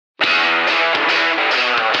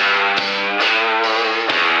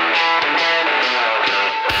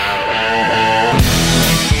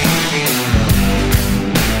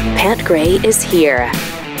Gray is here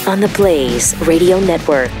on the Blaze Radio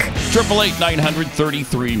Network.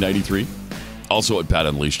 888-900-3393. Also at Pat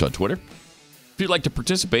Unleashed on Twitter. If you'd like to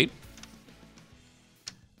participate,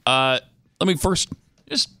 let me first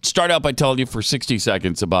just start out by telling you for 60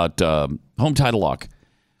 seconds about Home Title Lock.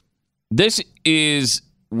 This is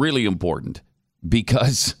really important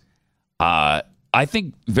because I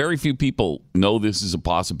think very few people know this is a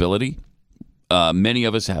possibility. Many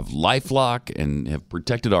of us have LifeLock and have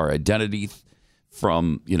protected our identity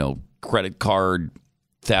from, credit card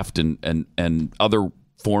theft and other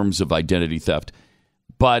forms of identity theft.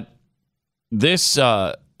 But this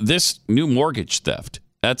new mortgage theft,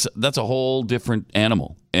 that's a whole different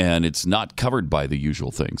animal, and it's not covered by the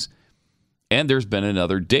usual things. And there's been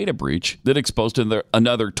another data breach that exposed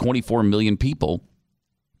another 24 million people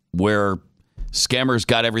where scammers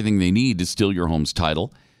got everything they need to steal your home's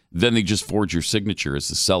title. Then they just forge your signature as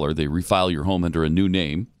the seller. They refile your home under a new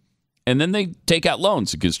name. And then they take out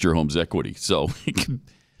loans against your home's equity. So it can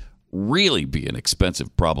really be an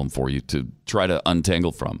expensive problem for you to try to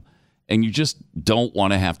untangle from. And you just don't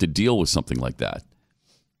want to have to deal with something like that.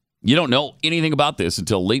 You don't know anything about this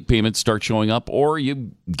until late payments start showing up or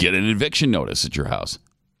you get an eviction notice at your house.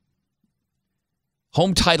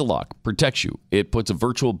 Home Title Lock protects you. It puts a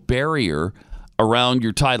virtual barrier around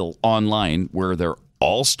your title online where they're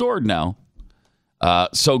all stored now.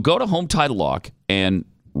 So go to Home Title Lock and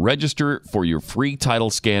register for your free title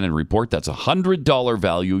scan and report. That's a $100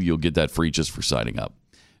 value. You'll get that free just for signing up.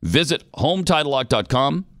 Visit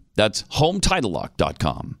HomeTitleLock.com. That's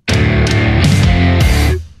HomeTitleLock.com.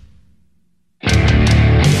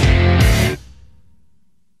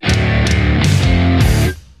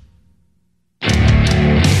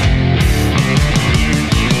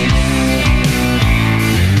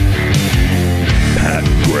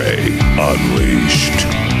 Unleashed.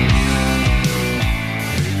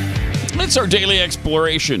 It's our daily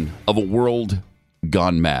exploration of a world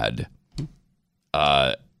gone mad.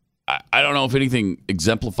 I don't know if anything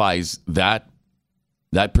exemplifies that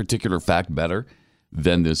particular fact better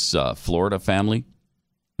than this Florida family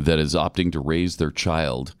that is opting to raise their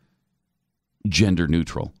child gender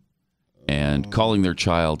neutral and calling their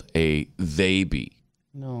child a they-be.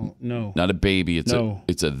 No. Not a baby. It's a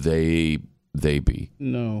they-be.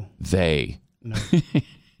 No. They. No.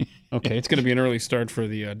 Okay, it's going to be an early start for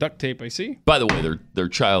the duct tape, I see. By the way, their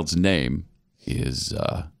child's name is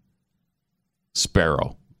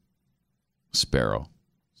Sparrow. Sparrow.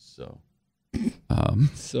 So.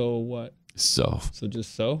 So what? So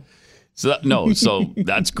just so? So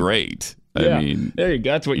that's great. Yeah. I mean, there you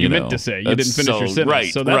go. That's what you meant to say. You didn't finish your sentence.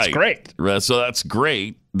 Right, so that's right. great. So that's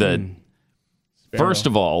great that first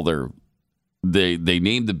of all they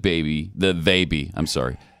named the baby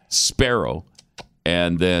Sparrow,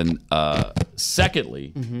 and then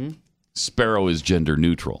secondly, Sparrow is gender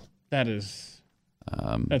neutral. That is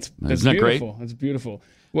that's isn't beautiful. That great? That's beautiful.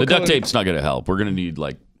 The duct tape's not going to help. We're going to need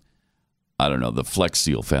the Flex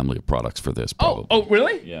Seal family of products for this. Probably. Oh,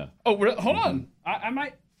 really? Yeah. Oh, hold on. I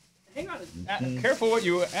might. Hang on. Careful what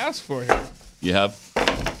you ask for here. You have?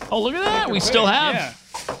 Oh, look at that. We still have. Yeah.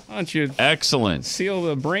 Why don't you excellent seal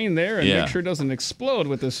the brain there and make sure it doesn't explode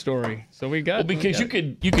with this story? So we got. Well, because you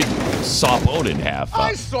could saw a boat in half.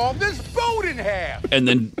 I saw this boat in half. And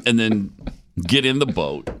then get in the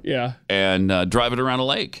boat. Yeah. And drive it around a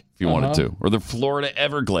lake if you wanted to, or the Florida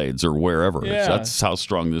Everglades or wherever. Yeah. That's how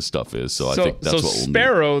strong this stuff is. So I think that's what we'll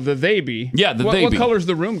Sparrow, need. the they-be. Yeah, the they-be. What color's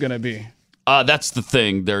the room gonna be? That's the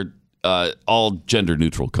thing. They're all gender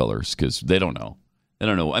neutral colors because they don't know. They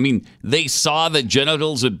don't know. I mean, they saw the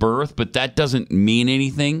genitals at birth, but that doesn't mean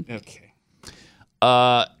anything. Okay.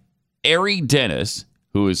 Ari Dennis,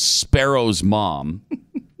 who is Sparrow's mom,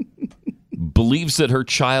 believes that her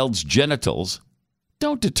child's genitals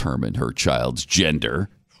don't determine her child's gender.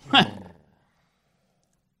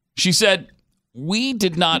 She said, "We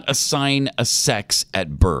did not assign a sex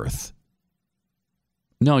at birth."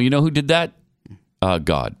 No, you know who did that?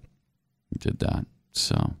 God did that.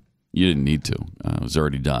 So you didn't need to. It was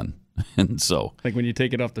already done. And so, like when you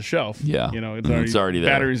take it off the shelf, yeah, it's already there.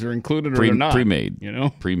 Batteries are included or they're not. Pre-made,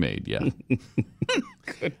 pre-made, yeah.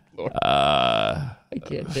 Good Lord. I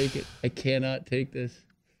can't take it. I cannot take this.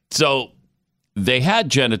 So they had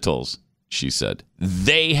genitals, she said.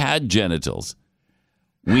 They had genitals.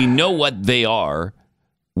 We know what they are.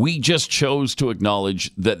 We just chose to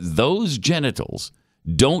acknowledge that those genitals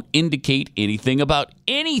don't indicate anything about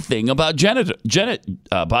gender.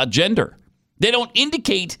 They don't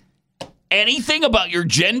indicate anything about your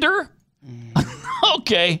gender?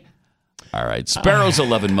 Okay. All right. Sparrow's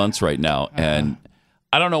 11 months right now, and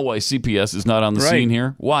I don't know why CPS is not on the scene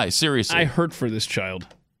here. Why? Seriously. I hurt for this child.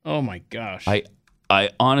 Oh my gosh. I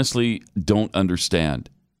honestly don't understand.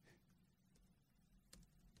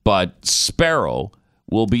 But Sparrow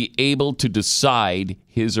will be able to decide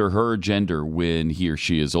his or her gender when he or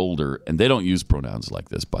she is older. And they don't use pronouns like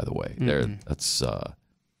this, by the way. That's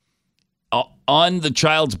on the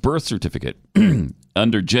child's birth certificate.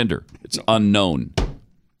 Under gender, it's unknown.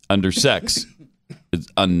 Under sex, it's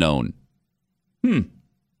unknown.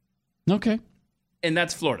 Okay. And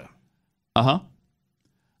that's Florida.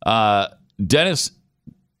 Dennis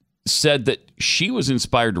said that she was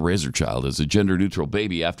inspired to raise her child as a gender-neutral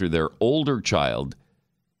baby after their older child,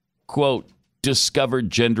 quote,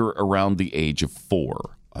 discovered gender around the age of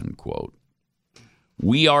 4, unquote.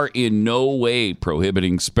 We are in no way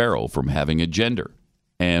prohibiting Sparrow from having a gender,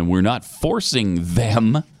 and we're not forcing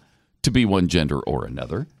them to be one gender or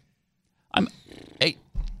another.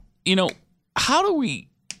 How do we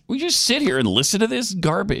just sit here and listen to this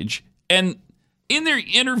garbage? And in their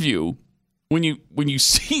interview, when you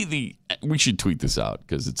see we should tweet this out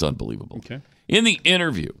because it's unbelievable. Okay. In the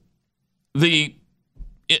interview, the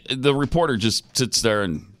reporter just sits there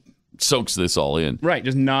and soaks this all in. Right,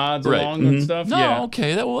 just nods along and stuff. No, yeah.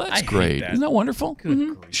 okay, that's I great. hate that. Isn't that wonderful?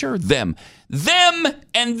 Sure, them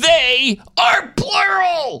and they are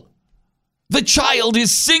plural. The child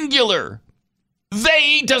is singular.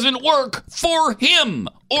 They doesn't work for him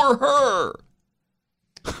or her.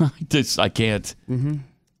 I can't.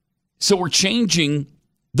 So we're changing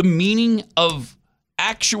the meaning of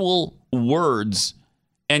actual words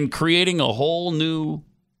and creating a whole new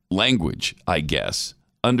language, I guess,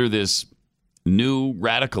 under this new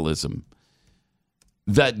radicalism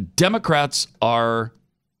that Democrats are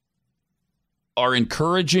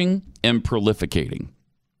encouraging and prolificating.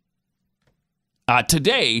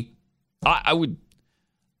 Today, I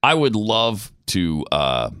would love to.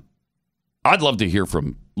 I'd love to hear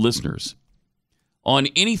from listeners on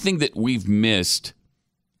anything that we've missed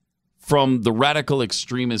from the radical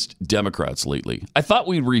extremist Democrats lately. I thought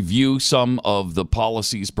we'd review some of the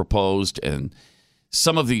policies proposed and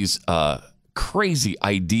some of these crazy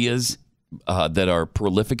ideas that are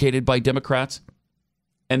prolificated by Democrats.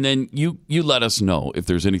 And then you let us know if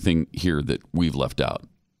there's anything here that we've left out.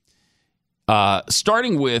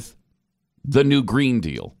 Starting with the new Green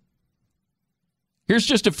Deal. Here's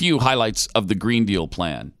just a few highlights of the Green Deal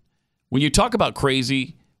plan. When you talk about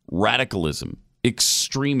crazy radicalism,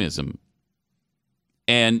 extremism,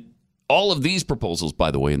 and all of these proposals,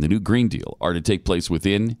 by the way, in the new Green Deal are to take place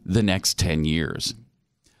within the next 10 years.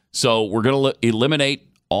 So we're going to eliminate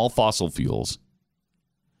all fossil fuels.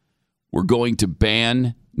 We're going to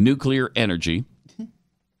ban nuclear energy.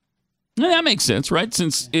 Now, that makes sense, right?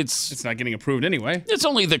 Since it's not getting approved anyway. It's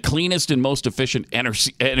only the cleanest and most efficient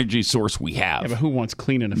energy source we have. Yeah, but who wants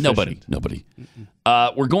clean and efficient? Nobody.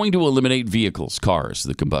 We're going to eliminate vehicles, cars,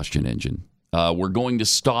 the combustion engine. We're going to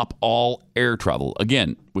stop all air travel.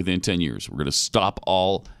 Again, within 10 years, we're going to stop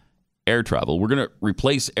all air travel. We're going to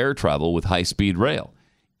replace air travel with high-speed rail,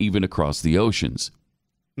 even across the oceans.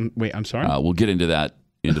 Wait, I'm sorry? We'll get into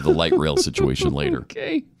the light rail situation later.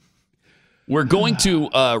 Okay. We're going to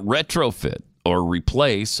retrofit or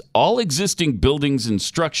replace all existing buildings and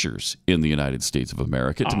structures in the United States of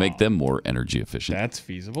America to make them more energy efficient. That's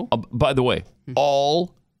feasible. By the way,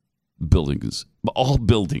 all buildings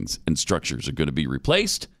and structures are going to be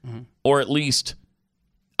replaced or at least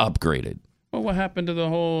upgraded. Well, what happened to the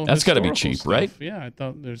whole That's got to be historical cheap, stuff? right? Yeah, I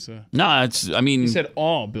thought there's a... No, You said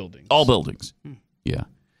all buildings. All buildings. Yeah.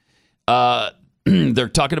 They're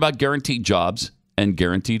talking about guaranteed jobs and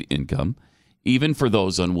guaranteed income, even for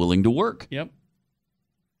those unwilling to work. Yep.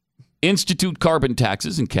 Institute carbon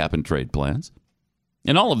taxes and cap and trade plans.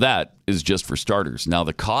 And all of that is just for starters. Now,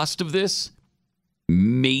 the cost of this,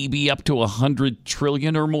 maybe up to $100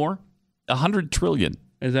 trillion or more. $100 trillion.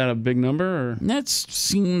 Is that a big number? Or? That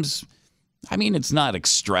seems, it's not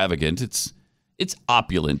extravagant. It's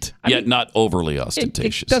opulent, yet not overly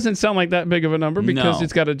ostentatious. It doesn't sound like that big of a number because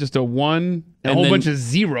it's got just a 1 and a whole bunch of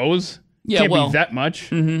zeros. Yeah, Can't be that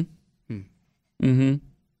much. $100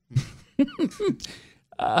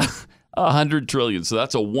 trillion. So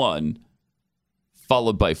that's a 1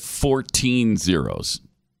 followed by 14 zeros.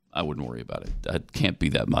 I wouldn't worry about it. That can't be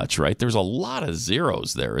that much, right? There's a lot of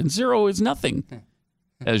zeros there, and zero is nothing,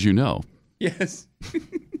 as you know. Yes.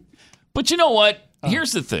 But you know what?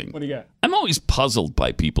 Here's the thing. What do you got? I'm always puzzled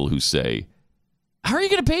by people who say, how are you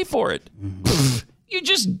going to pay for it? You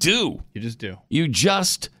just do. You just do. You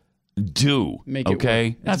just do. Make it okay?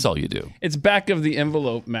 work. That's all you do. It's back of the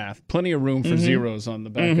envelope math. Plenty of room for zeros on the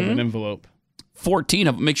back of an envelope. 14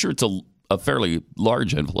 of them. Make sure it's a fairly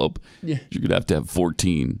large envelope. Yeah. You're going to have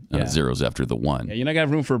 14 zeros after the 1. Yeah, you're not going to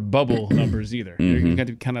have room for bubble numbers either. You're going to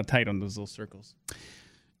be kind of tight on those little circles.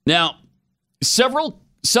 Now, several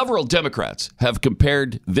Democrats have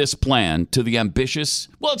compared this plan to the ambitious.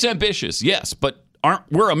 Well, it's ambitious, yes, but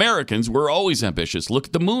we're Americans. We're always ambitious. Look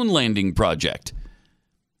at the moon landing project.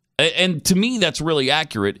 And to me, that's really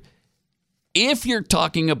accurate. If you're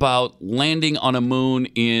talking about landing on a moon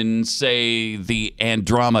in, say, the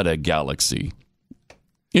Andromeda galaxy,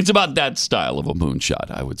 it's about that style of a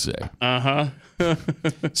moonshot, I would say. Uh-huh.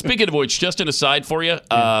 Speaking of which, just an aside for you,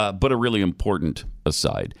 but a really important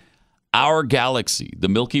aside. Our galaxy, the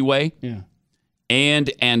Milky Way,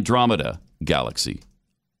 and Andromeda galaxy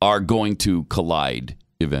are going to collide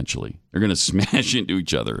eventually. They're going to smash into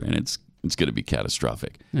each other, and it's going to be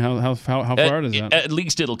catastrophic. How far is that? At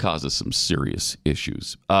least it'll cause us some serious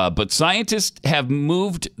issues. But scientists have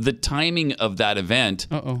moved the timing of that event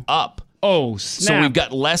up. Oh, snap. So we've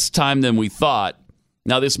got less time than we thought.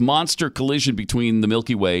 Now, this monster collision between the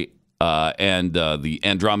Milky Way and the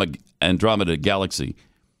Andromeda galaxy,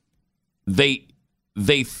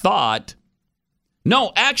 they thought,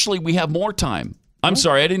 no, actually, we have more time. I'm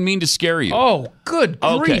sorry, I didn't mean to scare you. Oh, good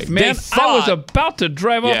grief, man. I was about to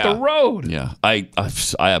drive off the road. Yeah, I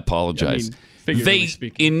apologize. They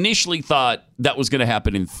initially thought that was going to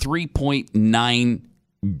happen in 3.9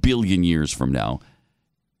 billion years from now.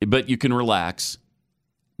 But you can relax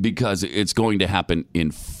because it's going to happen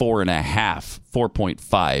in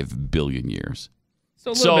 4.5 billion years.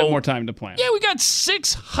 So a little bit more time to plan. Yeah, we got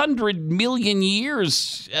 600 million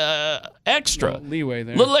years extra. Leeway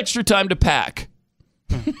there. A little extra time to pack.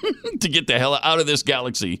 To get the hell out of this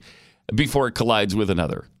galaxy before it collides with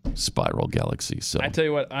another spiral galaxy. So I tell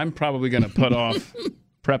you what, I'm probably going to put off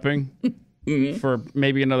prepping for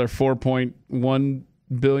maybe another 4.1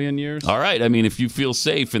 billion years. All right. I mean, if you feel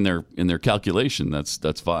safe in their calculation, that's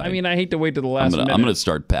fine. I mean, I hate to wait to the last minute. I'm going to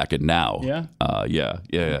start packing now. Yeah? Yeah.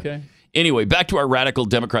 Okay. Anyway, back to our radical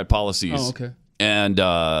Democrat policies. Oh, okay. And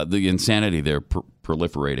the insanity they're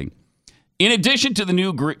proliferating. In addition to the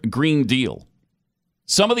new Green Deal,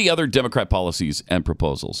 some of the other Democrat policies and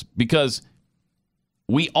proposals, because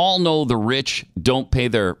we all know the rich don't pay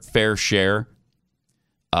their fair share.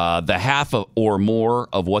 The half or more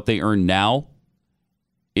of what they earn now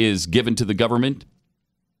is given to the government,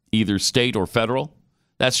 either state or federal.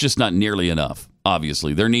 That's just not nearly enough,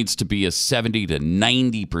 obviously. There needs to be a 70 to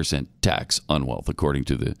 90% tax on wealth, according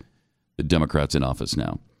to the Democrats in office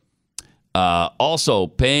now. Also,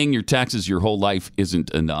 paying your taxes your whole life isn't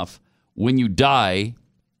enough. When you die,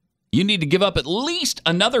 you need to give up at least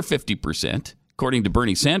another 50%, according to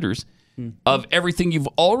Bernie Sanders, of everything you've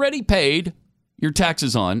already paid your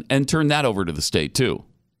taxes on and turn that over to the state, too,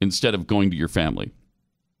 instead of going to your family.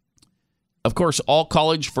 Of course, all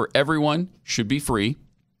college for everyone should be free.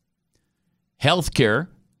 Health care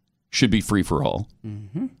should be free for all.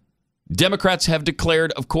 Mm-hmm. Democrats have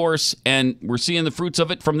declared, of course, and we're seeing the fruits of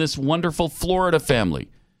it from this wonderful Florida family,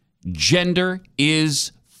 gender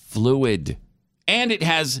is fluid. And it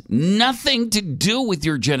has nothing to do with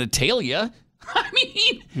your genitalia. I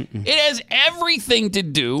mean, it has everything to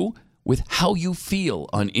do with how you feel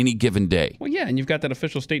on any given day. Well, yeah, and you've got that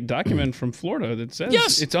official state document from Florida that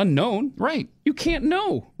says it's unknown. Right. You can't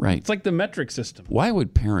know. Right. It's like the metric system. Why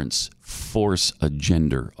would parents force a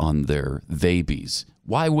gender on their babies?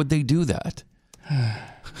 Why would they do that?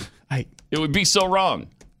 It would be so wrong.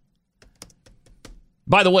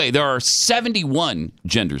 By the way, there are 71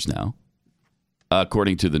 genders now,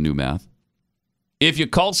 according to the new math. If you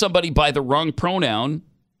call somebody by the wrong pronoun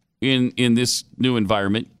in this new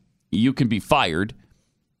environment, you can be fired.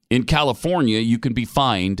 In California, you can be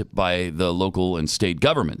fined by the local and state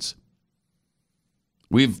governments.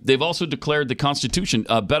 They've also declared the Constitution.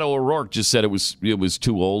 Beto O'Rourke just said it was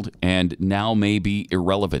too old and now may be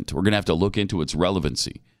irrelevant. We're going to have to look into its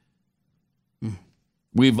relevancy.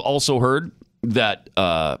 We've also heard that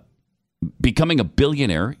becoming a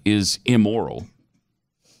billionaire is immoral.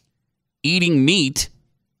 Eating meat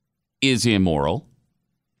is immoral.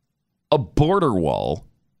 A border wall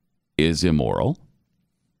is immoral.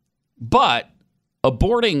 But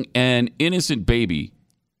aborting an innocent baby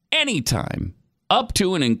anytime, up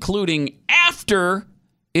to and including after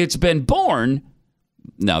it's been born,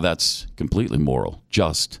 now that's completely moral,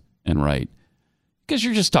 just, and right. Because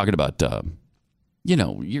you're just talking about,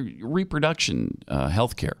 your reproduction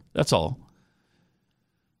health care. That's all.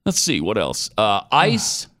 Let's see, what else?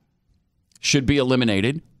 ICE should be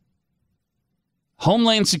eliminated.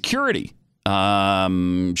 Homeland Security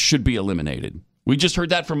should be eliminated. We just heard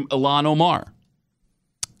that from Ilhan Omar.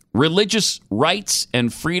 Religious rights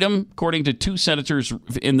and freedom, according to 2 senators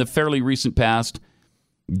in the fairly recent past,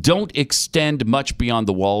 don't extend much beyond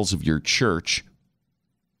the walls of your church.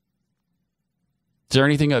 Is there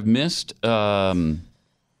anything I've missed? If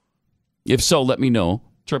so, let me know.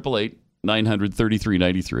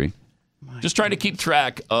 888-900-3393. Just trying to keep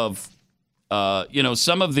track of,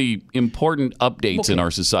 some of the important updates in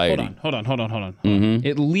our society. Hold on.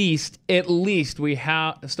 At least we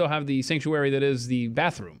still have the sanctuary that is the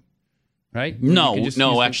bathroom, right?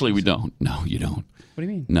 No, actually we don't. No, you don't. What do you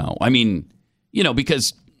mean? No, I mean,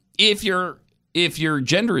 because if your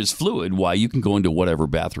gender is fluid, why, you can go into whatever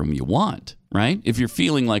bathroom you want, right? If you're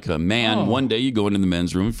feeling like a man one day, you go into the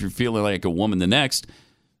men's room. If you're feeling like a woman the next,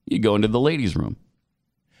 you go into the ladies' room.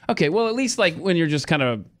 Okay, well, at least like when you're just kind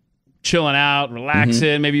of chilling out,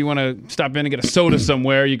 relaxing, maybe you want to stop in and get a soda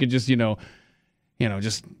somewhere, you could just,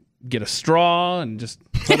 just get a straw and just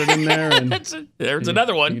put it in there. And there's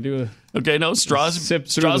another one. You do straws. Sip through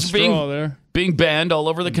straws the straw there. Being banned all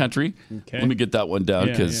over the country. Okay. Let me get that one down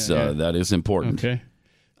because that is important. Okay.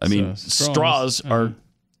 I mean, straws are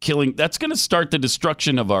killing. That's going to start the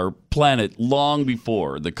destruction of our planet long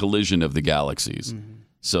before the collision of the galaxies.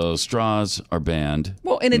 So straws are banned.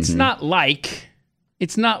 Well, and it's not like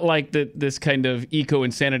that this kind of eco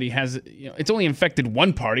insanity has. It's only infected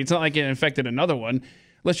one party. It's not like it infected another one.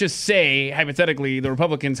 Let's just say, hypothetically, the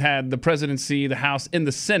Republicans had the presidency, the House, and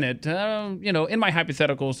the Senate, in my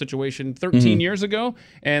hypothetical situation, 13 years ago.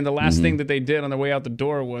 And the last thing that they did on their way out the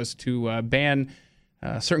door was to ban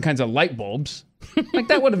certain kinds of light bulbs. Like,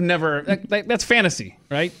 that would have never, that's fantasy,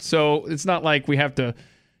 right? So it's not like we have to,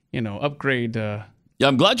 upgrade. Yeah,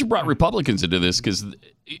 I'm glad you brought Republicans into this because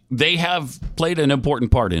they have played an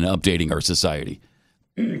important part in updating our society.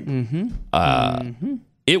 It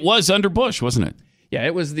was under Bush, wasn't it? Yeah,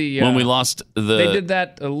 it was the... when we lost the... They did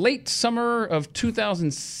that late summer of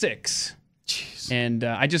 2006. Jeez. And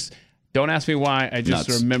I just... Don't ask me why. I just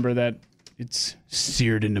remember that it's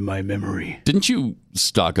seared into my memory. Didn't you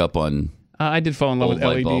stock up on... I did fall in love with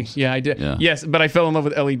LED. Bulbs? Yeah, I did. Yeah. Yes, but I fell in love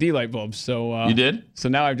with LED light bulbs. So you did? So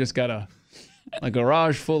now I've just got a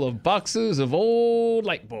garage full of boxes of old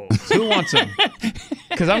light bulbs. Who wants them?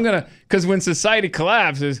 Because when society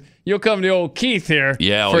collapses, you'll come to old Keith here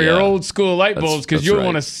for your old school light bulbs because you'll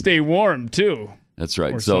want to stay warm too. That's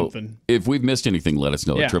right. Or So something. if we've missed anything, let us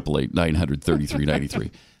know at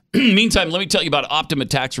 888-900-3393. Meantime, let me tell you about Optima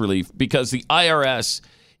Tax Relief because the IRS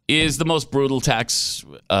is the most brutal tax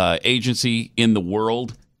agency in the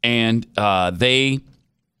world, and they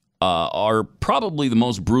are probably the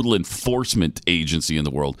most brutal enforcement agency in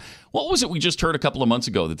the world. What was it we just heard a couple of months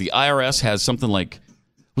ago that the IRS has something like,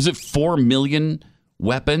 was it 4 million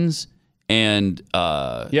weapons and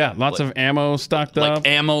lots of ammo stocked up, like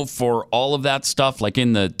ammo for all of that stuff, like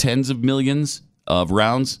in the tens of millions of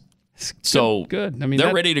rounds. So good. I mean,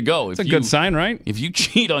 they're ready to go. It's a good sign, right? If you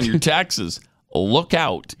cheat on your taxes, look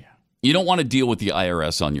out. You don't want to deal with the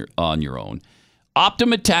IRS on your own.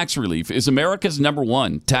 Optima Tax Relief is America's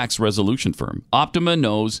 #1 tax resolution firm. Optima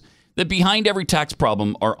knows that behind every tax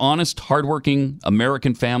problem are honest, hardworking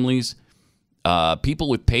American families, people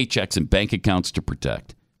with paychecks and bank accounts to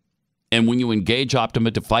protect. And when you engage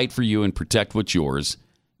Optima to fight for you and protect what's yours,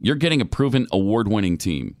 you're getting a proven award-winning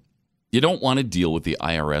team. You don't want to deal with the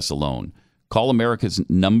IRS alone. Call America's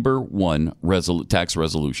 #1 tax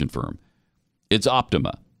resolution firm. It's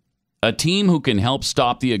Optima, a team who can help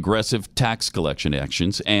stop the aggressive tax collection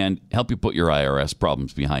actions and help you put your IRS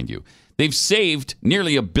problems behind you. They've saved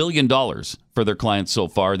nearly $1 billion for their clients so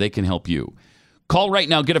far. They can help you. Call right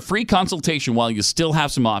now. Get a free consultation while you still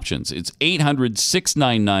have some options. It's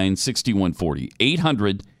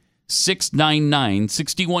 800-699-6140.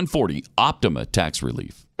 800-699-6140. Optima Tax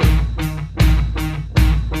Relief.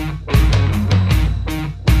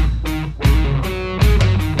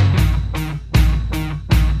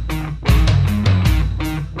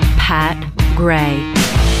 Pat Gray.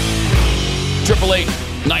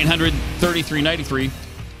 888-900-3393.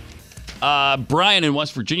 Brian in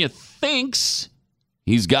West Virginia thinks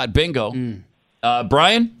he's got bingo.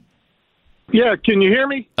 Brian? Yeah, can you hear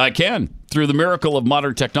me? I can. Through the miracle of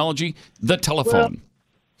modern technology, the telephone.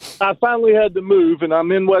 Well, I finally had to move, and I'm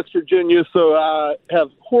in West Virginia, so I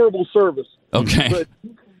have horrible service. Okay.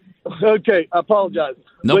 Okay, I apologize.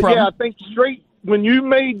 No problem. Yeah, I think straight when you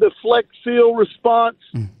made the Flex Seal response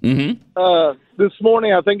this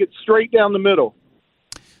morning, I think it's straight down the middle.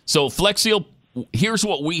 So Flex Seal, here's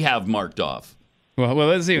what we have marked off. Well,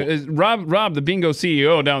 let's see. Is Rob, the bingo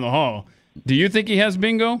CEO down the hall, do you think he has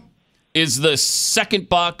bingo? Is the second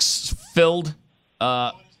box filled?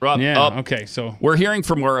 Rob, Yeah. Okay. So we're hearing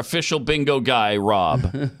from our official bingo guy, Rob,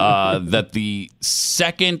 that the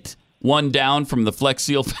second one down from the Flex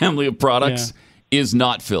Seal family of products is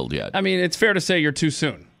not filled yet. I mean, it's fair to say you're too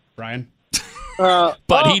soon, Brian.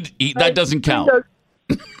 But he that doesn't count.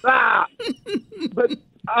 But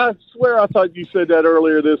I swear I thought you said that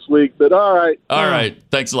earlier this week. But all right. All right.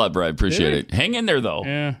 Thanks a lot, Brian. Appreciate it. Hang in there, though.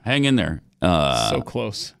 Yeah. Hang in there. So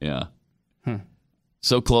close. Yeah.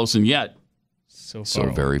 So close and yet So far. so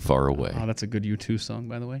very far away. Oh, that's a good U2 song,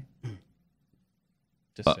 by the way.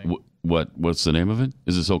 Just saying. What's the name of it?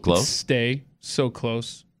 Is it So Close? Stay so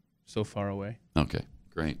close, so far away. Okay.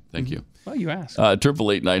 Great. Thank you. Well, you asked.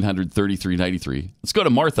 888-900-3393. Let's go to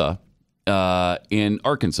Martha in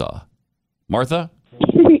Arkansas. Martha?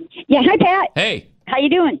 Yeah, hi Pat. Hey. How you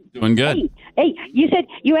doing? Doing good. Hey, you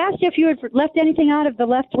asked if you had left anything out of the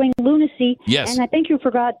left-wing lunacy. Yes. And I think you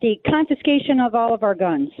forgot the confiscation of all of our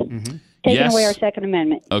guns. Mm-hmm. Taking Yes. away our Second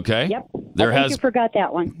Amendment. Okay. Yep. There I think has you forgot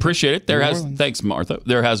that one. appreciate it. Thanks, Martha.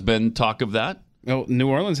 There has been talk of that. Oh, New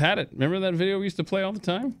Orleans had it. Remember that video we used to play all the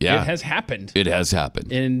time? Yeah. It has happened. It has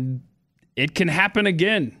happened. And it can happen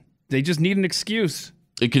again. They just need an excuse.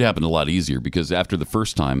 It could happen a lot easier because after the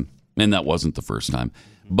first time, and that wasn't the first time,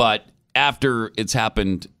 but after it's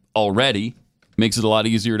happened already, makes it a lot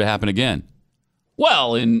easier to happen again.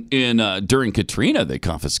 Well, during Katrina, they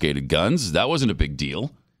confiscated guns. That wasn't a big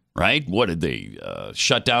deal, right? What did they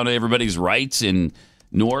shut down everybody's rights in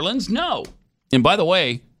New Orleans? No. And by the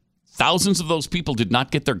way, thousands of those people did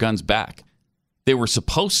not get their guns back. They were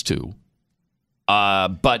supposed to,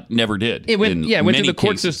 but never did. It went through many the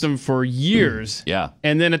court cases. system for years. Yeah.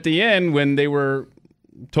 And then at the end, when they were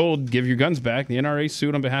told, give your guns back, the NRA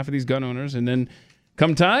sued on behalf of these gun owners. And then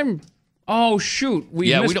come time, oh, shoot,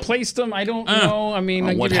 we misplaced them. I don't know. I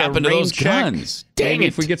mean, what happened to those guns? Dang Maybe it.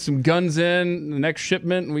 if we get some guns in the next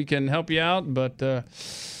shipment, we can help you out. But,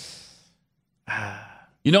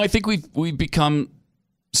 I think we've become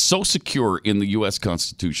so secure in the U.S.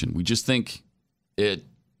 Constitution. We just think it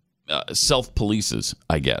self-polices,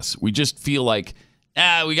 I guess. We just feel like,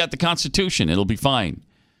 we got the Constitution. It'll be fine.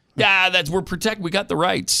 Yeah, we're protected. We got the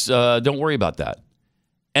rights. Don't worry about that.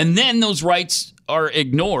 And then those rights are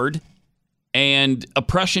ignored and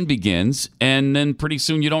oppression begins. And then pretty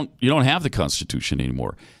soon you don't have the Constitution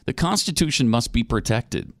anymore. The Constitution must be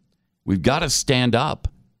protected. We've got to stand up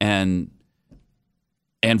and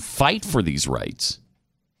fight for these rights.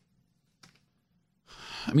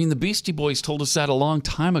 I mean, the Beastie Boys told us that a long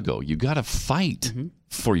time ago. You got to fight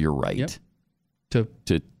for your right to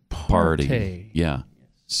party. partay. Yeah.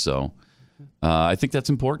 So I think that's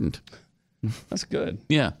important. That's good.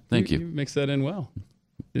 Yeah. Thank you. You mixed that in well.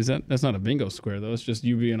 That's not a bingo square, though. It's just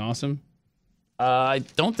you being awesome. I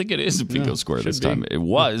don't think it is a bingo square this should be. time. It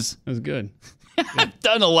was. That was good. I've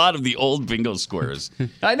done a lot of the old bingo squares.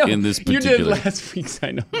 I know. In this You particular. did last week's.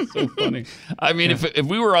 I know. It's so funny. I mean, if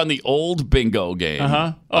we were on the old bingo game,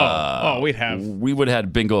 We'd have we would have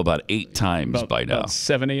had bingo about 8 times by now. about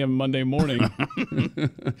 7 a.m. Monday morning.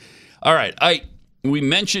 All right, we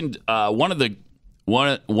mentioned one of the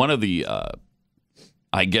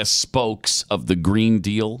I guess spokes of the Green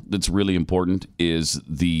Deal that's really important is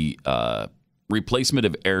the replacement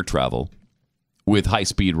of air travel with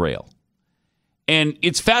high-speed rail. And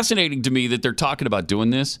it's fascinating to me that they're talking about doing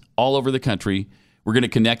this all over the country. We're going to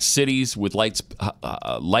connect cities with light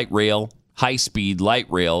rail, high-speed light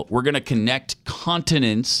rail. We're going to connect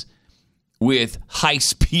continents with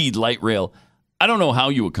high-speed light rail. I don't know how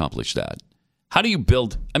you accomplish that. How do you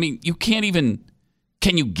build? I mean, you can't even.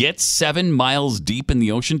 Can you get 7 miles deep in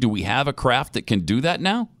the ocean? Do we have a craft that can do that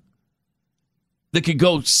now? That could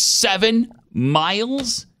go 7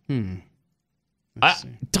 miles? I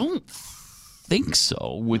don't think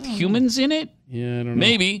so. With humans in it, Yeah, I don't know.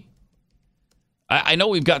 maybe. I know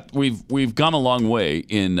we've gone a long way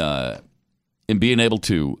in being able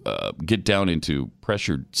to get down into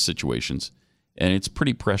pressured situations, and it's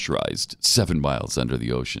pretty pressurized. 7 miles under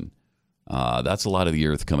the ocean. That's a lot of the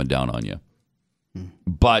earth coming down on you.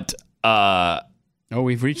 But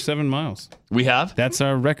we've reached 7 miles. we have. That's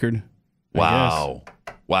our record. I Wow.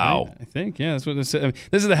 Wow. guess. I think, yeah, that's what this is.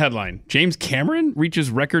 This is the headline. James Cameron reaches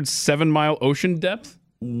record 7-mile ocean depth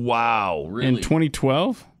Wow. in Really?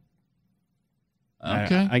 2012.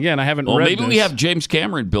 Okay. Again, I haven't Well, read maybe we this. have James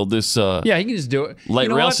Cameron build this. Yeah, he can just do it. Light You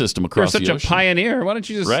know rail what? system across You're the such ocean. a pioneer. Why don't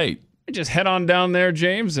you just Right. just head on down there,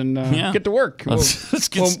 James, and get to work? Let's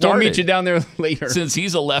get We'll started. meet you down there later. Since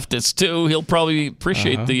he's a leftist too, he'll probably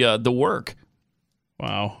appreciate the work.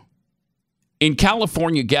 Wow. In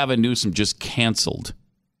California, Gavin Newsom just canceled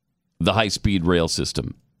the high-speed rail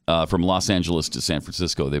system from Los Angeles to San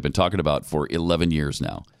Francisco. They've been talking about for 11 years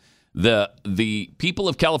now. The people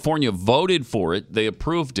of California voted for it. They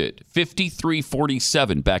approved it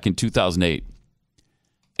 53-47 back in 2008.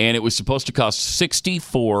 And it was supposed to cost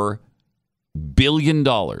 $64 billion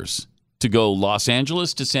to go Los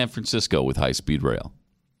Angeles to San Francisco with high-speed rail.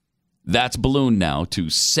 That's ballooned now to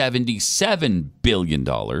 $77 billion.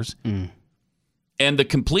 And the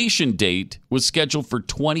completion date was scheduled for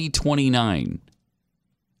 2029.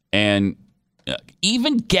 And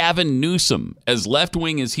even Gavin Newsom, as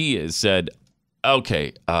left-wing as he is, said,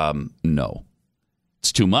 okay, no.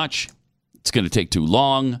 It's too much. It's going to take too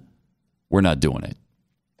long. We're not doing it.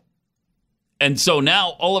 And so now,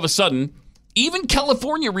 all of a sudden, even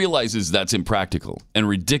California realizes that's impractical and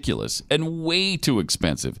ridiculous and way too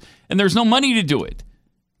expensive. And there's no money to do it.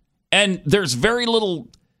 And there's very little...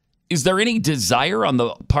 Is there any desire on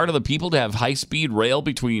the part of the people to have high-speed rail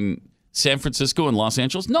between San Francisco and Los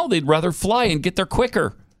Angeles? No, they'd rather fly and get there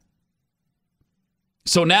quicker.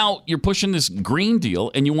 So now you're pushing this Green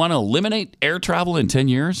Deal and you want to eliminate air travel in 10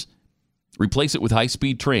 years? Replace it with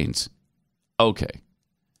high-speed trains. Okay.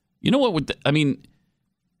 You know what?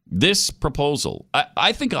 This proposal,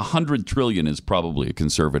 I think $100 trillion is probably a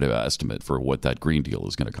conservative estimate for what that Green Deal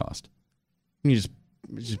is going to cost. You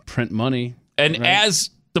just print money. And right?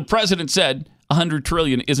 As the president said, $100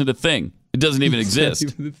 trillion isn't a thing. It doesn't even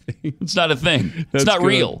exist. It's not a thing. It's not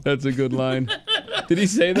real. That's a good line. Did he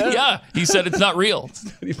say that? Yeah, he said it's not real. It's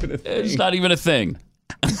not even a thing. It's not even a thing.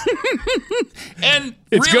 And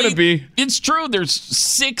it's really, going to be. It's true. There's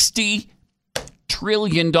 $60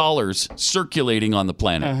 trillion circulating on the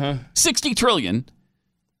planet. $60 trillion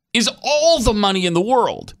is all the money in the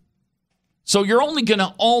world. So you're only going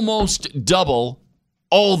to almost double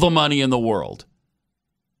all the money in the world.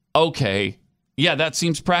 Okay. Yeah, that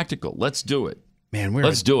seems practical. Let's do it. Man,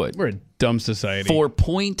 let's do it. We're a dumb society. For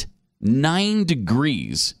 0.9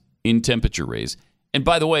 degrees in temperature raise. And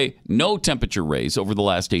by the way, no temperature raise over the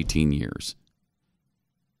last 18 years.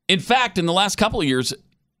 In fact, in the last couple of years,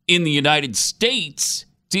 in the United States,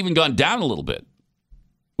 it's even gone down a little bit.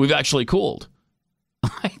 We've actually cooled.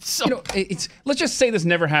 So, let's just say this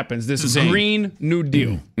never happens. This Green New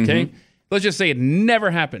Deal, okay? Let's just say it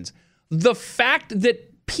never happens. The fact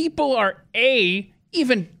that people are,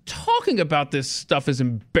 even talking about this stuff is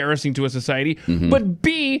embarrassing to a society, but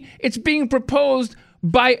B, it's being proposed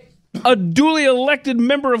by a duly elected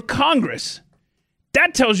member of Congress.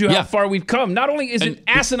 That tells you how far we've come. Not only is it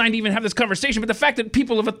asinine to even have this conversation, but the fact that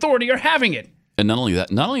people of authority are having it. And not only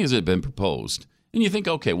that, not only has it been proposed, and you think,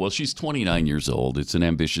 okay, well, she's 29 years old. It's an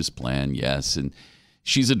ambitious plan, yes, and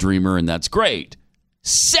she's a dreamer, and that's great.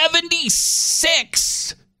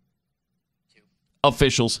 76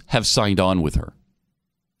 officials have signed on with her.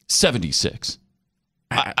 76.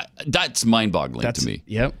 That's mind-boggling to me.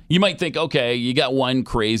 Yep. You might think, okay, you got one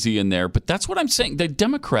crazy in there, but that's what I'm saying. The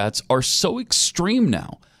Democrats are so extreme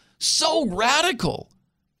now, so radical,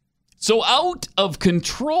 so out of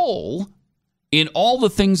control in all the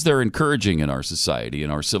things they're encouraging in our society,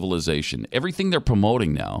 in our civilization, everything they're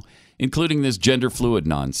promoting now, including this gender fluid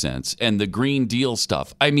nonsense and the Green Deal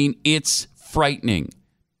stuff. I mean, it's frightening.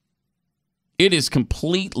 It is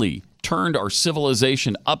completely turned our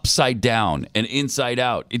civilization upside down and inside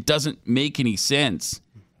out. It doesn't make any sense.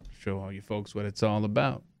 Show all you folks what it's all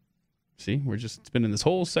about. See, we're just spending this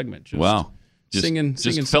whole segment just singing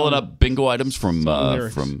filling song, up bingo items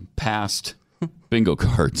from past bingo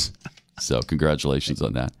cards. So congratulations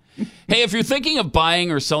on that. Hey, if you're thinking of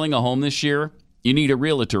buying or selling a home this year, you need a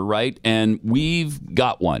realtor, right? And we've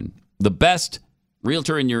got one. The best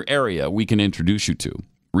realtor in your area we can introduce you to.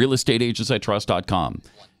 realestateagentsitrust.com.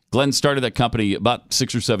 Glenn started that company about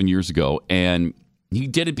 6 or 7 years ago, and he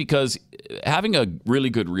did it because having a really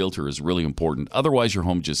good realtor is really important. Otherwise, your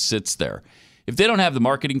home just sits there. If they don't have the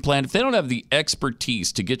marketing plan, if they don't have the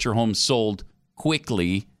expertise to get your home sold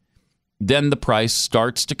quickly, then the price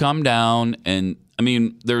starts to come down. And, I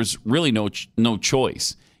mean, there's really no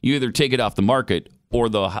choice. You either take it off the market or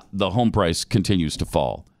the home price continues to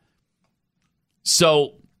fall.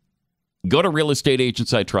 So go to Real Estate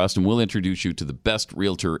Agents I Trust, and we'll introduce you to the best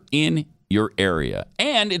realtor in your area.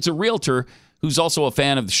 And it's a realtor who's also a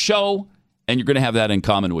fan of the show, and you're going to have that in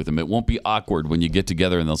common with them. It won't be awkward when you get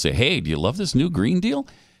together and they'll say, hey, do you love this new Green Deal?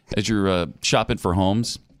 As you're shopping for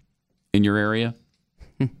homes in your area.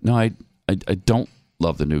 No, I don't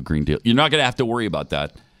love the new Green Deal. You're not going to have to worry about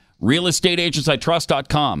that.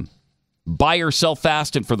 realestateagentsitrust.com. Buy or sell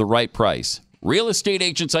fast and for the right price.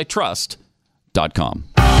 realestateagentsitrust.com.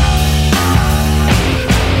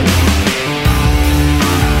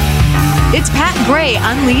 It's Pat Gray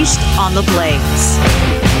Unleashed on the Blaze.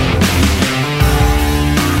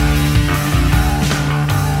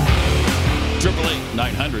 Triple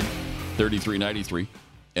 900 3393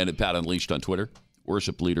 and at Pat Unleashed on Twitter.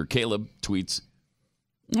 Worship leader Caleb tweets,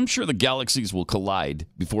 I'm sure the galaxies will collide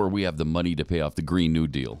before we have the money to pay off the Green New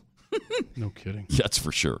Deal. No kidding. That's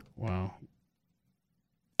for sure. Wow.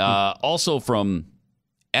 Also from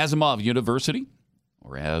Asimov University,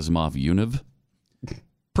 or Asimov Univ.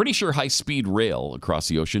 Pretty sure high-speed rail across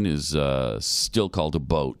the ocean is still called a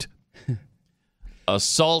boat.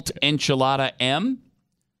 Assault Enchilada M.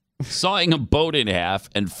 Sawing a boat in half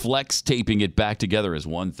and flex taping it back together is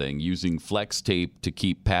one thing. Using flex tape to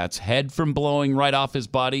keep Pat's head from blowing right off his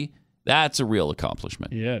body, that's a real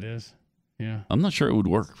accomplishment. Yeah, it is. Yeah. I'm not sure it would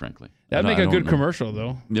work, frankly. That'd make a good commercial,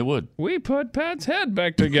 though. It would. We put Pat's head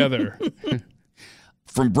back together.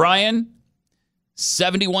 From Brian,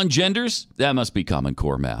 71 genders? That must be Common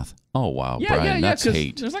Core math. Oh, wow, Brian, that's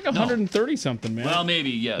hate. There's like 130-something, man. Well, maybe,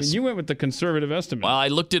 yes. I mean, you went with the conservative estimate. Well, I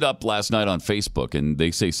looked it up last night on Facebook, and they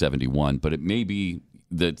say 71, but it may be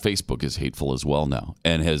that Facebook is hateful as well now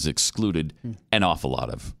and has excluded an awful lot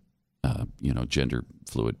of, gender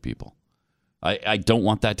fluid people. I don't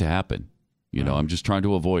want that to happen. I'm just trying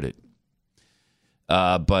to avoid it.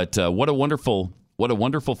 But what a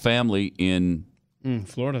wonderful family in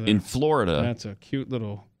Florida. There. In Florida, that's a cute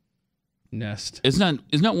little nest. Isn't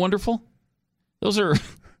that wonderful? Those are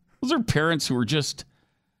parents who are just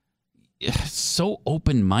so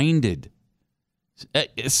open-minded,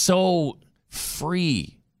 so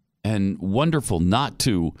free and wonderful, not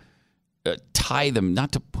to tie them,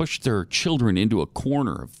 not to push their children into a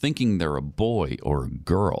corner of thinking they're a boy or a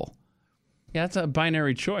girl. Yeah, it's a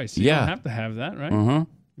binary choice. You don't have to have that, right? Uh-huh.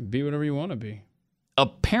 Be whatever you want to be.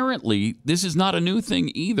 Apparently, this is not a new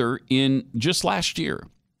thing either. In just last year,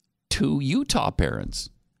 2 Utah parents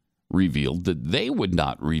revealed that they would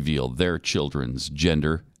not reveal their children's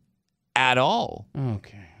gender at all.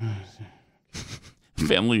 Okay.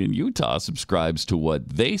 Family in Utah subscribes to what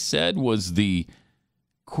they said was the,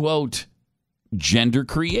 quote, gender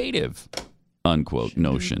creative, unquote,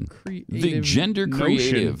 notion. The gender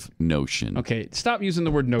creative notion. Okay, stop using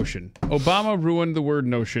the word notion. Obama ruined the word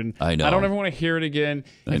notion. I know. I don't ever want to hear it again.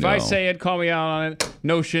 If I say it, call me out on it.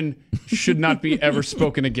 Notion should not be ever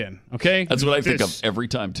spoken again. Okay? That's what I think of every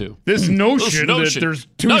time, too. This notion that there's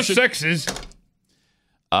two sexes.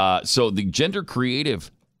 So the gender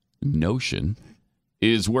creative notion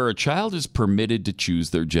is where a child is permitted to choose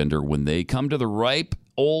their gender when they come to the ripe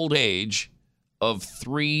old age of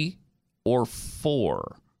 3 or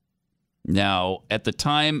 4. Now, at the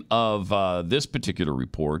time of this particular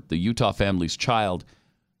report, the Utah family's child,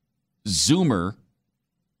 Zoomer,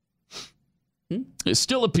 it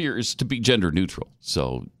still appears to be gender neutral.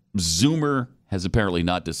 So Zoomer has apparently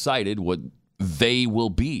not decided what they will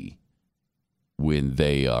be when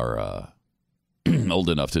they are old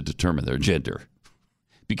enough to determine their gender.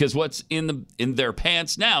 Because what's in their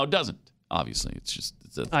pants now doesn't. Obviously,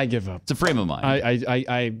 I give up. It's a frame of mind.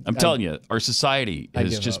 I'm telling you, our society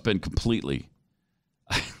has just been completely.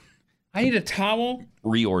 I need a towel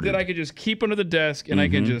reordered that I could just keep under the desk and I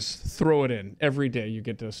can just throw it in every day. You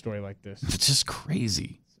get to a story like this. It's just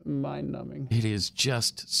crazy. It's mind-numbing. It is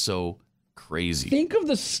just so crazy. Think of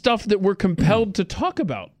the stuff that we're compelled to talk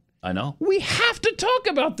about. I know. We have to talk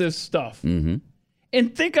about this stuff. Mm-hmm.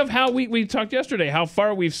 And think of how we talked yesterday, how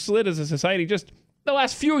far we've slid as a society just the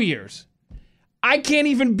last few years. I can't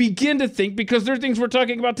even begin to think, because there are things we're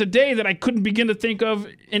talking about today that I couldn't begin to think of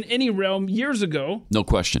in any realm years ago. No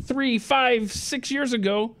question. 3, 5, 6 years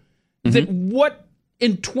ago. That what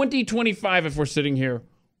in 2025, if we're sitting here,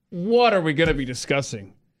 what are we going to be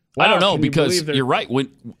discussing? Wow, I don't know, because you're right. When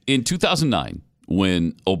in 2009,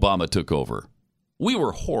 when Obama took over, we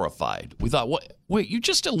were horrified. We thought, "What? Wait, you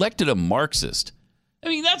just elected a Marxist." I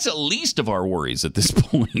mean, that's the least of our worries at this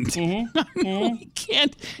point. I mean,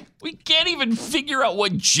 we can't even figure out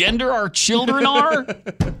what gender our children are.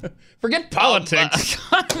 Forget politics.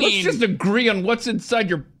 Let's just agree on what's inside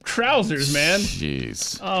your trousers, man.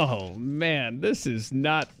 Jeez. Oh, man. This is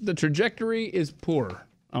not... The trajectory is poor,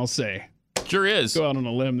 I'll say. Sure is. Go out on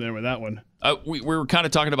a limb there with that one. We were kind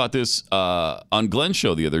of talking about this on Glenn's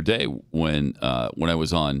show the other day when I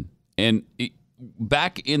was on. And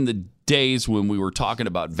back in the days when we were talking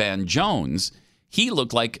about Van Jones, he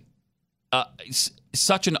looked like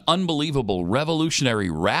such an unbelievable revolutionary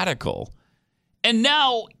radical. And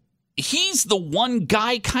now he's the one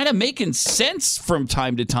guy kind of making sense from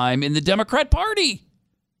time to time in the Democrat Party.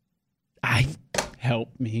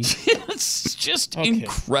 Help me. It's just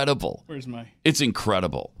incredible. Where's my... It's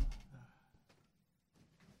incredible.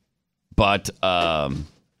 But I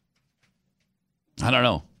don't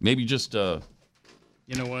know. Maybe just...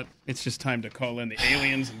 You know what? It's just time to call in the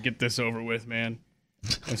aliens and get this over with, man.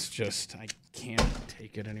 It's just, I can't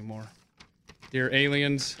take it anymore. Dear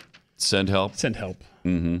aliens, Send help. send help.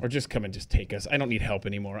 Or just come and just take us. I don't need help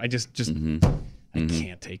anymore. I just I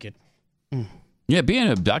can't take it. Yeah, being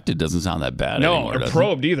abducted doesn't sound that bad No, anymore, or does it?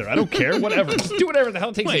 probed either. I don't care. Whatever. Just do whatever the hell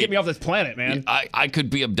it takes to Wait. get me off this planet, man. I could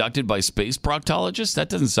be abducted by space proctologists? That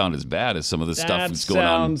doesn't sound as bad as some of the stuff that's going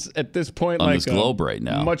on. Sounds at this point on like this globe right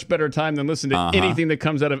now. Much better time than listen to anything that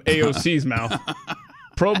comes out of AOC's mouth.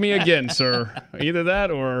 Probe me again, sir. Either that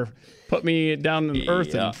or put me down on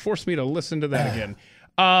Earth and force me to listen to that again.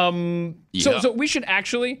 So we should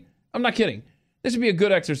actually, I'm not kidding. This would be a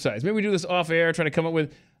good exercise. Maybe we do this off air, try to come up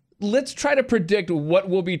with, let's try to predict what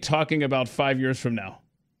we'll be talking about 5 years from now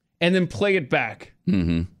and then play it back.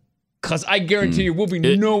 Because I guarantee you we'll be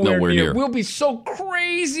nowhere near. We'll be so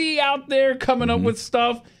crazy out there coming up with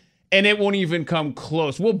stuff and it won't even come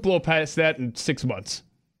close. We'll blow past that in 6 months.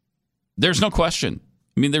 There's no question.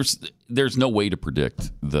 I mean, there's no way to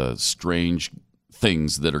predict the strange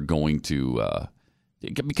things that are going to,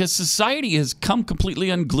 because society has come completely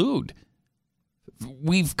unglued.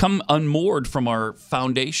 We've come unmoored from our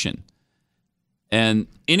foundation. And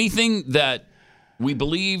anything that we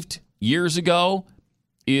believed years ago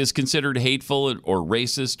is considered hateful or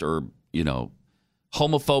racist or,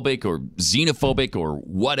 homophobic or xenophobic or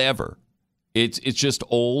whatever. It's just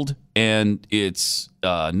old and it's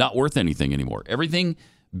not worth anything anymore. Everything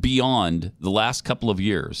beyond the last couple of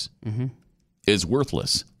years is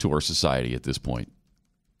worthless to our society at this point.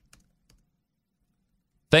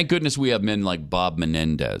 Thank goodness we have men like Bob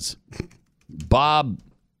Menendez. Bob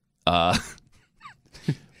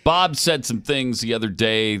said some things the other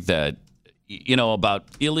day that, about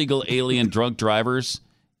illegal alien drunk drivers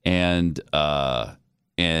and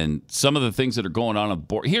some of the things that are going on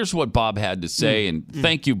board. Here's what Bob had to say, and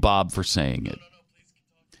thank you, Bob, for saying it.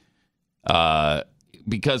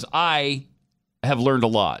 Because I have learned a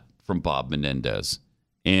lot from Bob Menendez.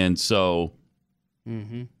 And so...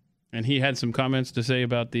 And he had some comments to say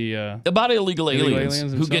about the... about illegal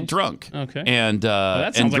aliens who get drunk. Okay. And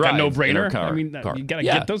that sounds like a no-brainer. Car, I mean, car. you got to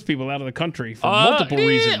get those people out of the country for multiple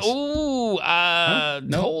reasons.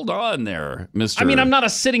 No. Hold on there, Mr. I mean, I'm not a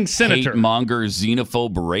sitting senator. Hate monger,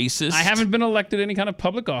 xenophobe, racist. I haven't been elected any kind of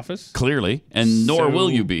public office. Clearly, and nor will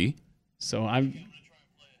you be. So I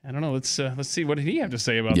don't know. Let's see. What did he have to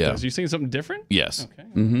say about this? You saying something different? Yes.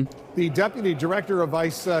 Okay. The deputy director of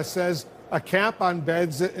ICE says a cap on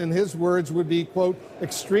beds, in his words, would be, quote,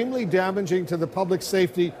 extremely damaging to the public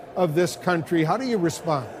safety of this country. How do you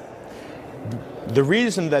respond? The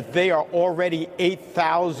reason that they are already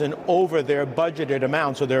 8,000 over their budgeted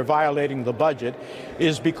amount, so they're violating the budget,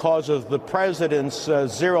 is because of the president's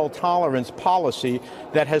zero tolerance policy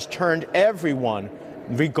that has turned everyone,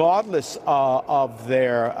 regardless of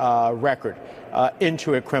their record,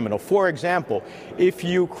 into a criminal. For example, if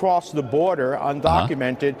you cross the border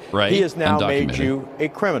undocumented, he has now made you a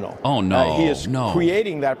criminal. Oh, no. He is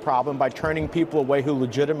creating that problem by turning people away who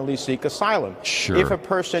legitimately seek asylum. Sure. If a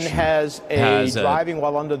person has a driving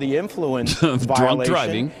while under the influence violation, drunk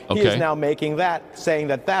driving, he is now making that, saying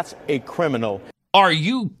that that's a criminal. Are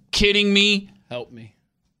you kidding me? Help me.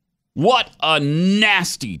 What a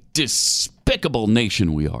nasty, despicable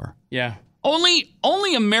nation we are. Yeah.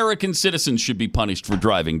 Only American citizens should be punished for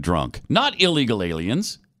driving drunk, not illegal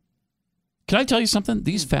aliens. Can I tell you something?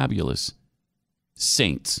 These fabulous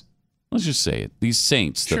saints, let's just say it, these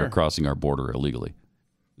saints that are crossing our border illegally,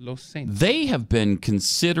 Los Saints. They have been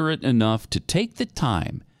considerate enough to take the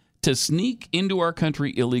time to sneak into our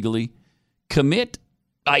country illegally, commit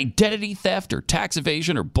identity theft or tax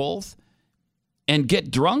evasion or both, and get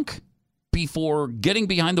drunk before getting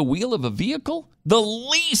behind the wheel of a vehicle. The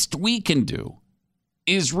least we can do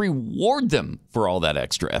is reward them for all that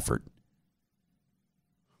extra effort.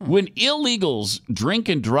 When illegals drink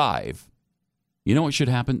and drive, you know what should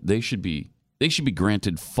happen? They should be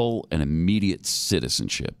granted full and immediate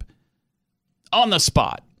citizenship on the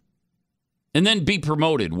spot, and then be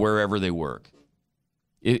promoted wherever they work.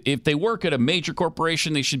 If they work at a major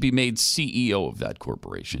corporation, they should be made CEO of that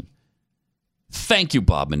corporation. Thank you,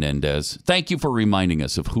 Bob Menendez. Thank you for reminding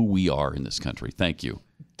us of who we are in this country. Thank you.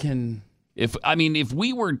 If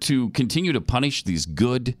we were to continue to punish these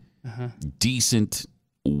good, decent,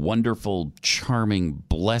 wonderful, charming,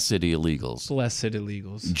 blessed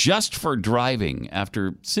illegals just for driving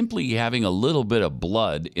after simply having a little bit of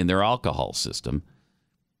blood in their alcohol system,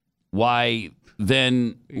 why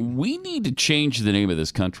then we need to change the name of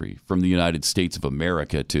this country from the United States of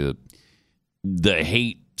America to the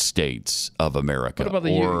Hate States of America. What about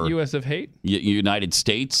the U.S. of Hate? United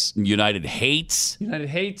States, United Hates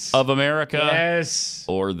of America. Yes.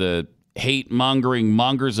 Or the hate-mongering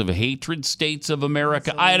mongers of hatred states of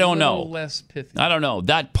America. I don't know. Less pithy. I don't know.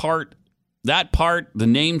 That part that part, the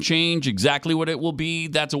name change, exactly what it will be,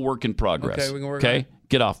 that's a work in progress. Okay, we can work on it.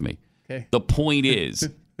 Get off me. Okay. The point is,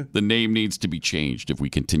 the name needs to be changed if we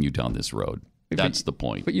continue down this road. That's the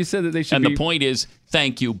point. But you said that they should And be... the point is,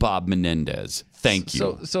 thank you, Bob Menendez. Thank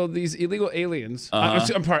you. So these illegal aliens,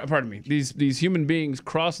 pardon me, these human beings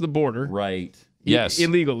cross the border. Right. Yes.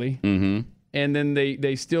 Illegally. Mm-hmm. And then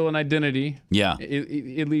they steal an identity. Yeah.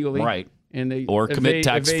 Illegally. Right. And they commit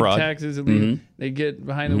tax evade fraud. Taxes illegally. Mm-hmm. They get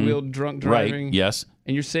behind the wheel drunk driving. Right. Yes.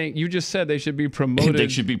 And you just said they should be promoted. They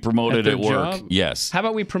should be promoted at at their work. job? Yes. How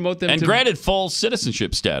about we promote them And to... granted full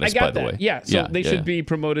citizenship status, I got by the that. way. Yeah. So they should be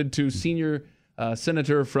promoted to senior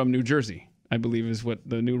senator from New Jersey, I believe is what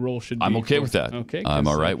the new role should be. I'm okay with that. Okay. I'm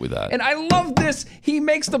all right with that. And I love this. He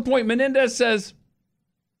makes the point. Menendez says,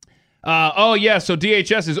 so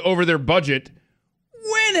DHS is over their budget.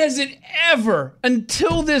 When has it ever,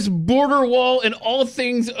 until this border wall and all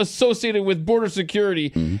things associated with border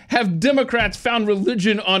security, have Democrats found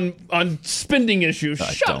religion on spending issues?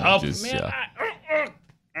 Shut up, man. Yeah.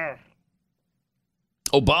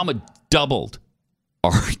 Obama doubled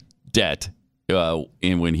our debt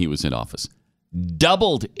when he was in office.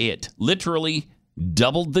 Doubled it. Literally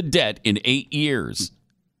doubled the debt in 8 years.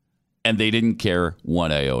 And they didn't care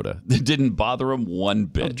one iota. It didn't bother them one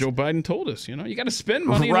bit. Well, Joe Biden told us, you got to spend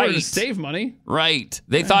money in order to save money. Right.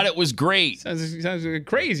 They thought it was great. Sounds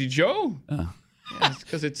crazy, Joe.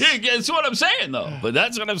 Because it's... That's what I'm saying, though. But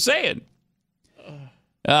that's what I'm saying.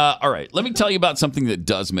 All right. Let me tell you about something that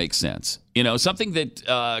does make sense. Something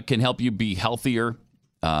that can help you be healthier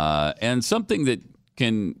and something that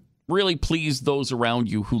can really please those around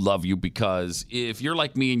you who love you, because if you're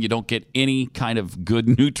like me and you don't get any kind of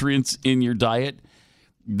good nutrients in your diet,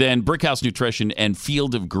 then Brickhouse Nutrition and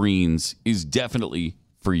Field of Greens is definitely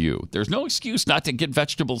for you. There's no excuse not to get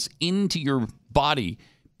vegetables into your body,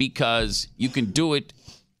 because you can do it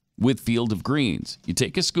with Field of Greens. You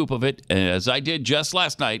take a scoop of it, and as I did just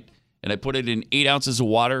last night, and I put it in 8 ounces of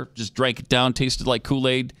water, just drank it down, tasted like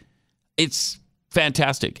Kool-Aid. It's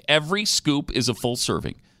fantastic. Every scoop is a full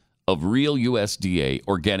serving of real USDA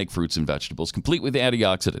organic fruits and vegetables, complete with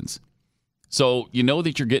antioxidants. So you know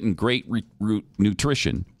that you're getting great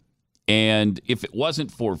nutrition. And if it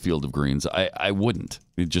wasn't for Field of Greens, I wouldn't.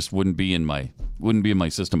 It just wouldn't be in my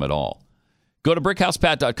system at all. Go to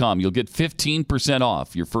brickhousepat.com. You'll get 15%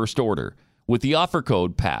 off your first order with the offer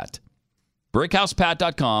code PAT.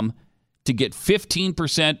 brickhousepat.com to get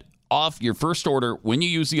 15% off your first order when you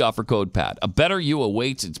use the offer code PAT. A better you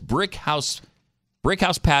awaits. It's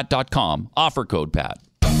brickhousepat.com, offer code PAT.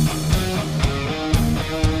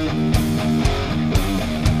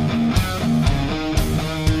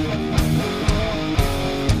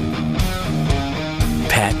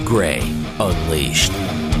 Pat Gray Unleashed.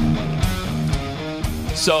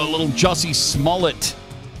 So a little Jussie Smollett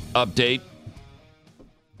update.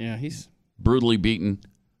 Yeah, he's brutally beaten.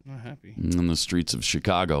 Not happy. In the streets of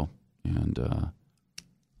Chicago. And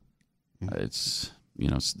it's,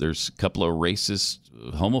 there's a couple of racist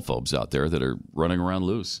homophobes out there that are running around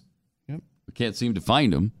loose. Yep. We can't seem to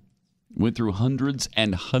find them. Went through hundreds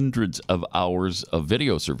and hundreds of hours of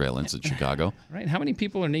video surveillance in Chicago. Right. How many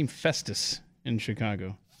people are named Festus in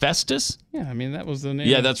Chicago? Festus? Yeah, I mean, that was the name.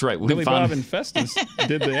 Yeah, that's right. Billy Bob and Festus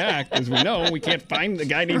did the act, as we know. We can't find the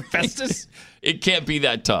guy named Festus. It can't be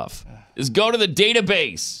that tough. Just go to the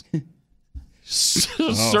database.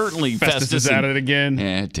 Certainly Festus is at it again.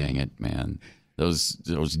 Yeah, dang it, man. Those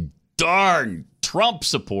darn Trump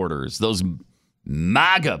supporters, those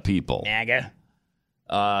MAGA people. MAGA.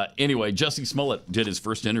 Anyway, Jussie Smollett did his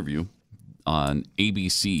first interview on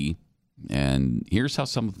ABC, and here's how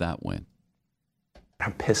some of that went.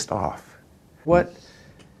 I'm pissed off. What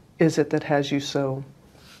is it that has you so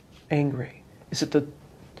angry? Is it the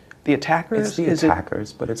attackers? It's the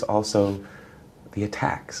attackers, but it's also the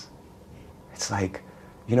attacks. It's like,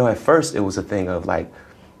 at first it was a thing of like,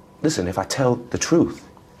 listen, if I tell the truth,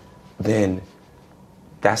 then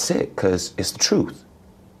that's it, because it's the truth.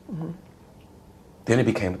 Mm-hmm. Then it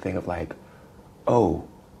became a thing of like, oh,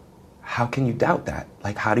 how can you doubt that?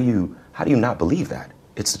 Like, how do you not believe that?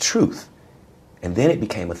 It's the truth. And then it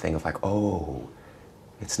became a thing of like, oh,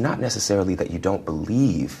 it's not necessarily that you don't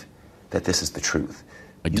believe that this is the truth.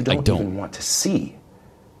 You don't even want to see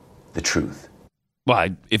the truth.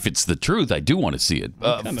 Well, if it's the truth, I do want to see it.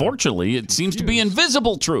 Fortunately, it seems to be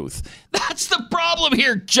invisible truth. That's the problem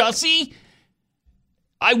here, Jussie.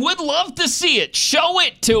 I would love to see it. Show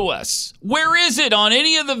it to us. Where is it on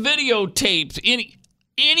any of the videotapes,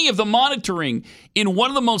 any of the monitoring in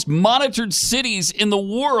one of the most monitored cities in the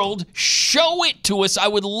world? Show it to us. I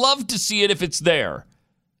would love to see it if it's there.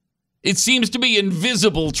 It seems to be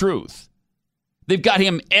invisible truth. They've got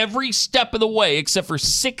him every step of the way except for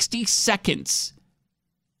 60 seconds.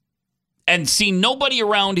 And seen nobody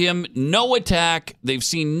around him, no attack. They've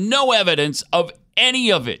seen no evidence of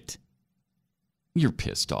any of it. You're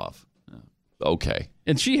pissed off. Okay.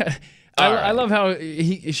 And I love how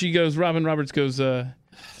she goes, Robin Roberts goes,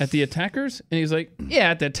 at the attackers? And he's like,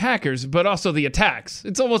 yeah, at the attackers, but also the attacks.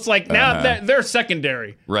 It's almost like now they're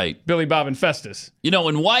secondary. Right. Billy Bob and Festus. You know,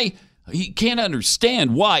 and why he can't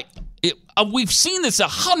understand why. We've seen this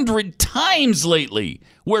 100 times lately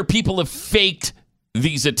where people have faked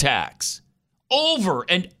these attacks over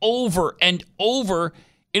and over and over.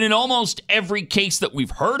 And in almost every case that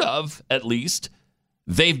we've heard of, at least,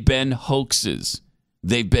 they've been hoaxes.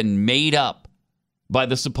 They've been made up by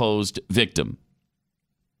the supposed victim.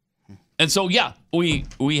 And so, yeah, we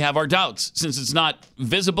have our doubts. Since it's not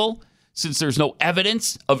visible, since there's no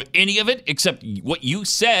evidence of any of it except what you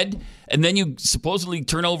said, and then you supposedly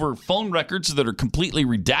turn over phone records that are completely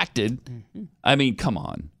redacted. I mean, come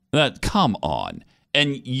on. Come on.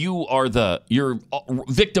 And you're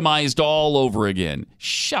victimized all over again.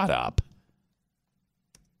 Shut up.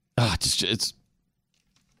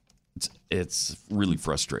 It's really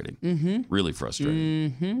frustrating. Mm-hmm. Really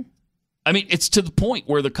frustrating. Mm-hmm. I mean, it's to the point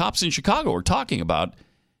where the cops in Chicago are talking about,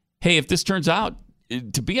 hey, if this turns out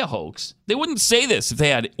to be a hoax, they wouldn't say this if they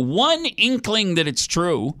had one inkling that it's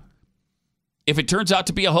true. If it turns out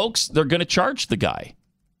to be a hoax, they're going to charge the guy.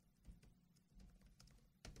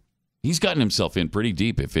 He's gotten himself in pretty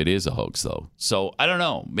deep if it is a hoax, though. So I don't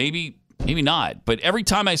know. Maybe not. But every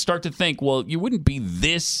time I start to think, well, you wouldn't be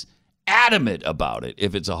this adamant about it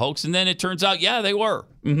if it's a hoax. And then it turns out, yeah, they were.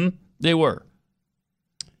 Mm-hmm. They were.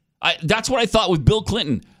 That's what I thought with Bill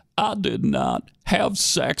Clinton. I did not have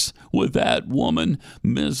sex with that woman,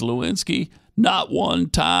 Ms. Lewinsky. Not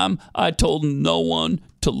one time. I told no one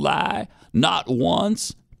to lie. Not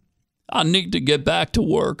once. I need to get back to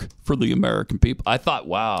work for the American people. I thought,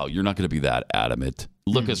 wow, you're not going to be that adamant.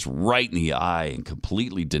 Look us right in the eye and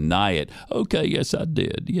completely deny it. Okay, yes, I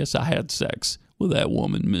did. Yes, I had sex with that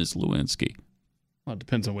woman, Ms. Lewinsky. Well, it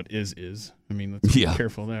depends on what is. I mean, let's be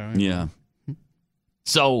careful there. Right? Yeah.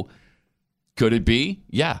 So, could it be?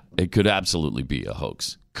 Yeah, it could absolutely be a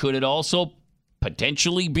hoax. Could it also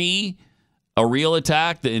potentially be a real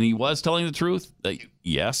attack and he was telling the truth?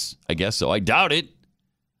 Yes, I guess so. I doubt it,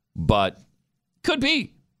 but could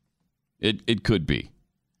be. It could be.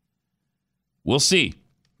 We'll see.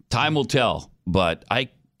 Time will tell, but I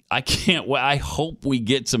can't wait. I hope we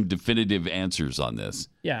get some definitive answers on this.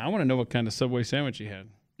 Yeah, I want to know what kind of Subway sandwich he had.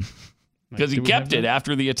 Because he kept it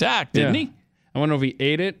after the attack, didn't he? I want to know if he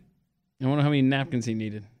ate it. I wonder how many napkins he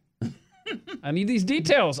needed. I need these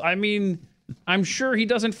details. I mean, I'm sure he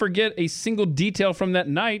doesn't forget a single detail from that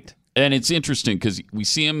night. And it's interesting because we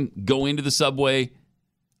see him go into the Subway.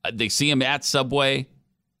 They see him at Subway.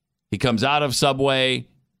 He comes out of Subway.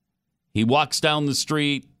 He walks down the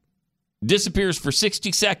street, disappears for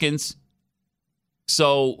 60 seconds.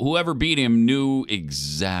 So whoever beat him knew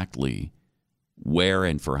exactly where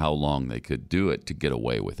and for how long they could do it to get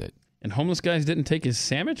away with it. And homeless guys didn't take his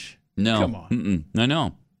sandwich? No. Come on. I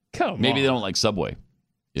know. Come on. Maybe they don't like Subway,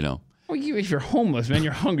 you know. Well, if you're homeless, man,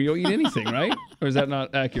 you're hungry. You'll eat anything, right? Or is that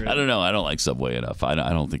not accurate? I don't know. I don't like Subway enough. I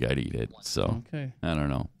don't think I'd eat it. So okay. I don't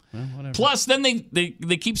know. Well, whatever. Plus, then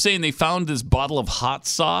they keep saying they found this bottle of hot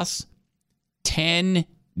sauce 10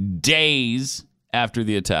 days after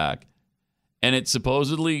the attack. And it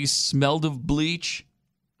supposedly smelled of bleach.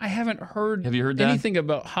 I haven't heard, Have you heard that? anything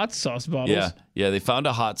about hot sauce bottles. Yeah, they found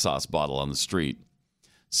a hot sauce bottle on the street.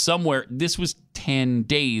 Somewhere, this was 10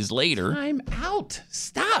 days later. Time out.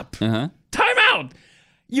 Stop. Uh-huh. Time out.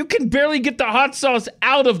 You can barely get the hot sauce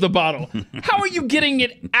out of the bottle. How are you getting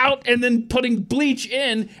it out and then putting bleach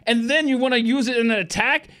in, and then you want to use it in an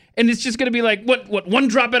attack, and it's just going to be like, what, one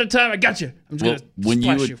drop at a time? I got you. I'm just going to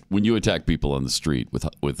splash you. When you attack people on the street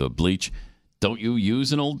with a bleach, don't you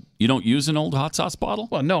use an old hot sauce bottle?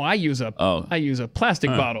 Well, no, I use a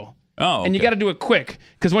plastic bottle. Oh, okay. And you got to do it quick,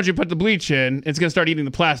 because once you put the bleach in, it's going to start eating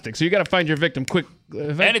the plastic. So you got to find your victim quick.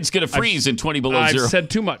 And it's going to freeze in 20 below zero. I've said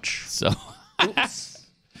too much. So,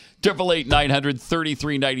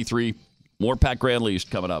 888-900-3393. More Pat Gray Unleashed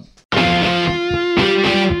coming up. Pat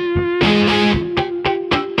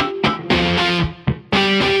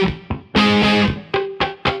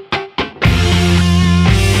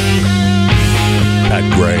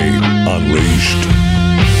Gray Unleashed.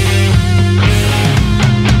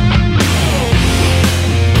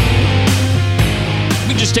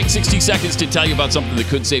 We just take 60 seconds to tell you about something that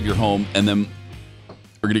could save your home, and then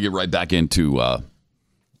we're going to get right back into a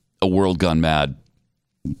world gone mad.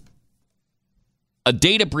 A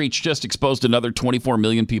data breach just exposed another 24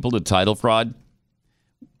 million people to title fraud.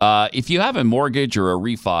 If you have a mortgage or a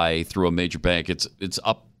refi through a major bank, it's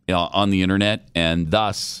up on the internet and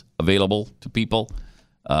thus available to people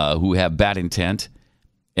who have bad intent.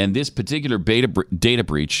 And this particular data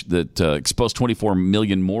breach that exposed 24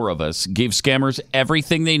 million more of us gave scammers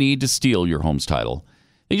everything they need to steal your home's title.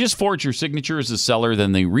 They just forge your signature as a seller,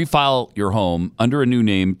 then they refile your home under a new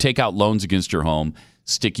name, take out loans against your home,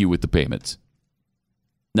 stick you with the payments.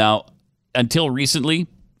 Now, until recently,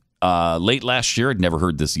 late last year, I'd never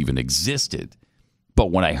heard this even existed.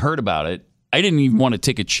 But when I heard about it, I didn't even want to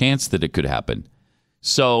take a chance that it could happen.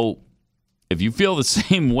 So if you feel the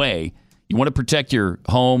same way, you want to protect your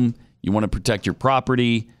home, you want to protect your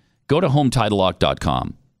property, go to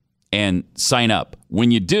HomeTitleLock.com and sign up.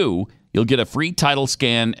 When you do, you'll get a free title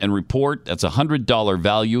scan and report. That's a $100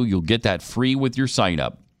 value. You'll get that free with your sign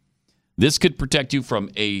up. This could protect you from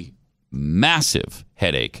a massive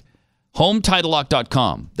headache.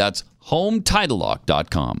 HomeTitleLock.com. That's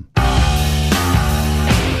HomeTitleLock.com.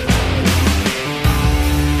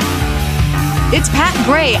 It's Pat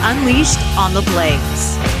Gray Unleashed on the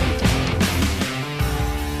Blaze.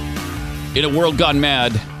 In a world gone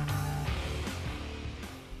mad,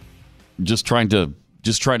 just trying to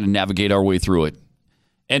navigate our way through it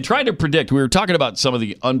and trying to predict. We were talking about some of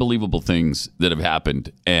the unbelievable things that have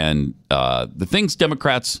happened and the things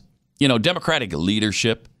Democratic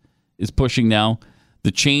leadership is pushing now,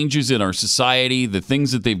 the changes in our society, the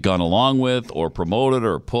things that they've gone along with or promoted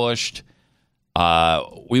or pushed.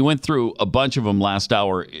 We went through a bunch of them last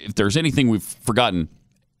hour. If there's anything we've forgotten,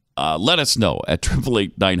 let us know at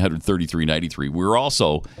 888-900-3393.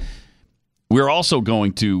 We're also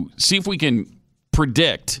going to see if we can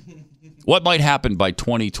predict what might happen by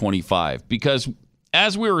 2025. Because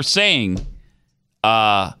as we were saying,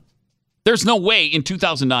 there's no way in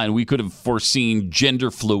 2009 we could have foreseen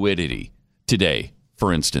gender fluidity today,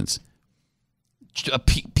 for instance.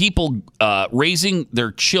 People raising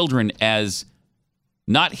their children as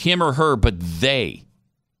not him or her, but they.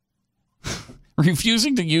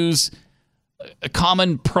 Refusing to use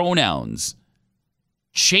common pronouns.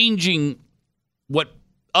 Changing what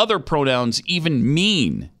other pronouns even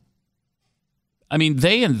mean. I mean,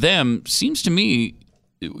 they and them seems to me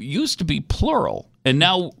used to be plural. And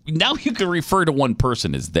now you can refer to one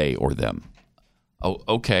person as they or them. Oh,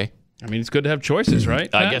 okay. I mean, it's good to have choices, right?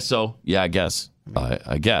 I guess so. Yeah, I guess.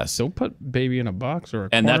 I guess. Don't put baby in a box or a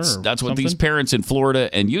and corner. And that's what these parents in Florida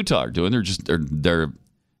and Utah are doing.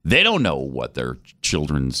 They don't know what their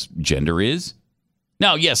children's gender is.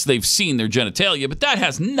 Now, yes, they've seen their genitalia, but that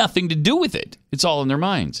has nothing to do with it. It's all in their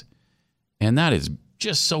minds. And that is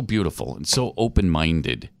just so beautiful and so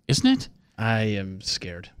open-minded, isn't it? I am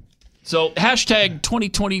scared. So, hashtag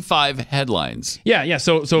 2025 headlines. Yeah.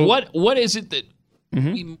 So what is it that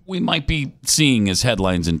we might be seeing as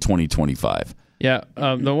headlines in 2025? Yeah,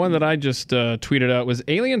 the one that I just tweeted out was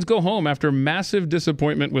aliens go home after massive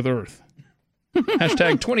disappointment with Earth.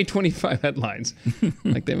 Hashtag 2025 headlines.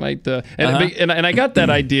 Like they might. And I got that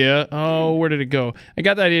idea. Oh, where did it go? I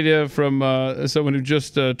got that idea from someone who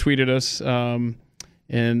just tweeted us.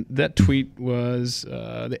 And that tweet was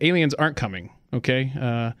the aliens aren't coming.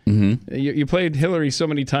 Okay. You played Hillary so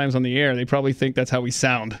many times on the air. They probably think that's how we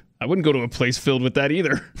sound. I wouldn't go to a place filled with that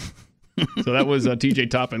either. So that was TJ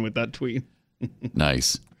Toppin with that tweet.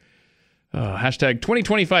 Nice. Hashtag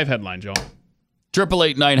 2025 headlines, y'all.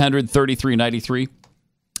 888-900-3393.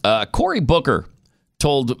 Cory Booker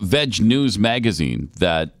told Veg News magazine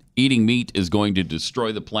that eating meat is going to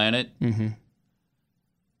destroy the planet.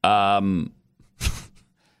 Now,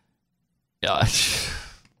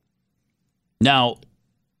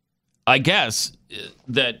 I guess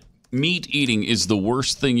that meat eating is the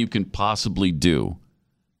worst thing you can possibly do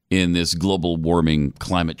in this global warming,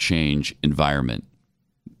 climate change environment.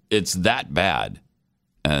 It's that bad.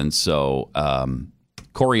 And so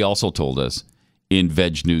Cory also told us in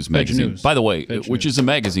Veg News magazine, by the way, which is a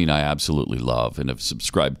magazine I absolutely love and have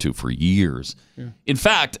subscribed to for years. Yeah. In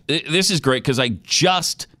fact, this is great because I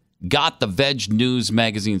just got the Veg News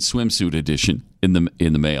magazine swimsuit edition in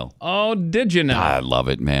the mail. Oh, did you now? I love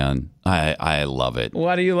it, man. I love it.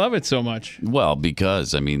 Why do you love it so much? Well,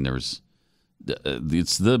 because I mean, there's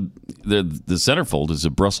it's the centerfold is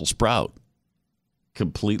a Brussels sprout,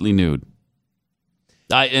 completely nude.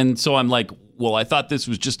 And so I'm like, well, I thought this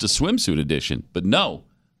was just a swimsuit edition, but no,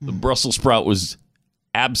 the Brussels sprout was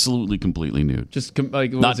absolutely completely nude. Just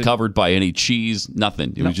like not covered by any cheese,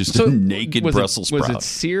 nothing. It was just a naked Brussels sprout. Was it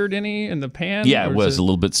seared in the pan? Yeah, it was a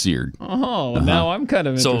little bit seared. Oh, now I'm kind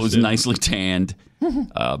of interested. So it was nicely tanned.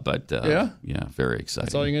 Yeah, very exciting.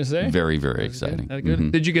 That's all you're gonna say? Very, very exciting. That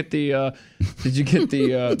good? Did you get the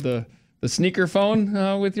sneaker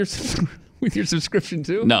phone with your With your subscription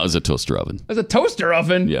too? No, it was a toaster oven. As a toaster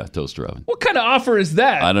oven? Yeah, toaster oven. What kind of offer is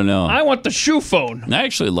that? I don't know. I want the shoe phone. I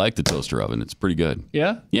actually like the toaster oven. It's pretty good.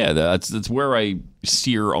 Yeah? Yeah, that's where I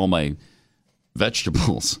sear all my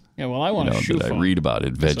vegetables. Yeah, well, I want a shoe that phone. I read about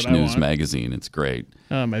it. That's Veg what I News want. magazine. It's great.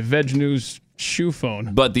 My Veg News shoe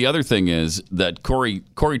phone. But the other thing is that Corey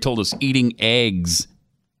told us eating eggs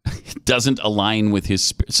doesn't align with his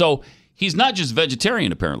spirit. So he's not just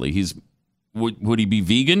vegetarian, apparently. Would he be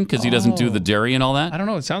vegan because he doesn't do the dairy and all that? I don't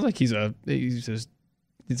know. It sounds like he's a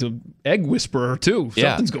egg whisperer too.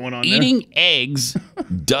 Something's going on there. Eating eggs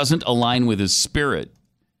doesn't align with his spirit.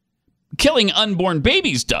 Killing unborn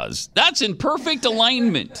babies does. That's in perfect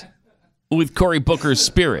alignment with Cory Booker's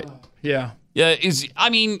spirit. Yeah. Yeah,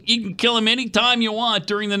 you can kill him anytime you want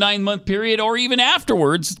during the 9-month period or even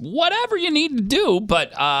afterwards, whatever you need to do,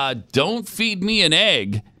 but don't feed me an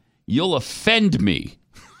egg. You'll offend me.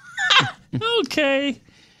 Okay.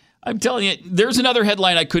 I'm telling you, there's another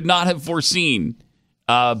headline I could not have foreseen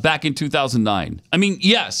back in 2009. I mean,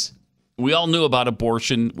 yes, we all knew about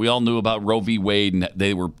abortion. We all knew about Roe v. Wade, and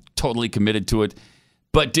they were totally committed to it.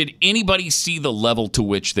 But did anybody see the level to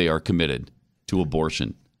which they are committed to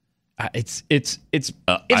abortion? It's I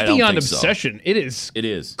don't beyond think so. obsession. It is. It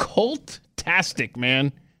is cult-tastic,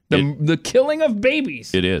 man. The killing of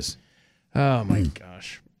babies. It is. Oh my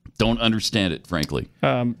gosh. Don't understand it, frankly.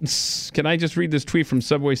 Can I just read this tweet from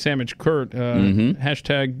Subway Sandwich Kurt?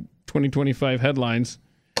 Hashtag 2025 headlines.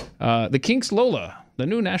 The Kinks' Lola, the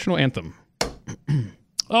new national anthem.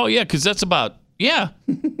 Oh yeah, because that's about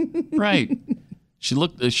right. She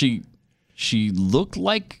looked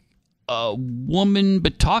like a woman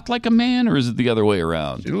but talked like a man, or is it the other way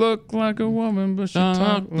around? She looked like a woman but she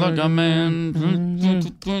talked like a man.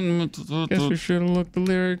 Guess we should have looked the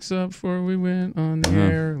lyrics up before we went on the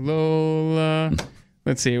air. Lola.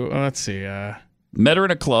 Let's see. Met her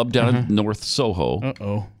in a club down in North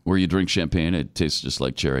Soho. Where you drink champagne. It tastes just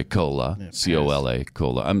like cherry cola. C-O-L-A,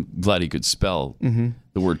 cola. I'm glad he could spell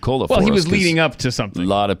the word cola for us. Well, he was leading up to something. A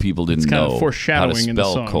lot of people didn't kind know of foreshadowing how to in the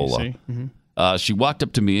spell song, cola. you see? She walked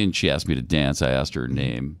up to me and she asked me to dance. I asked her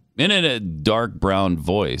name. And in a dark brown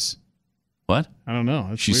voice. What? I don't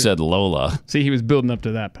know. She said Lola. See, he was building up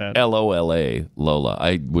to that, Pat. L-O-L-A, Lola.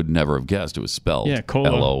 I would never have guessed it was spelled cola.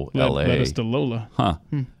 L-O-L-A. Led us to Lola. Huh.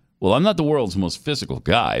 Well, I'm not the world's most physical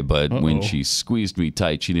guy, but when she squeezed me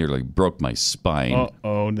tight, she nearly broke my spine.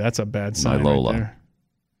 That's a bad sign. My Lola. Right there.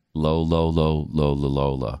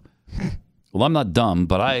 Lola. Well, I'm not dumb,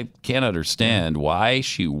 but I can't understand why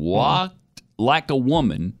she walked like a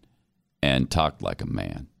woman and talked like a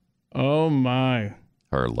man. Oh, my.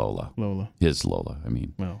 Her Lola. Lola. His Lola. I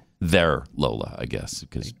mean, well, their Lola, I guess.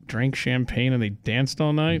 Because they drank champagne and they danced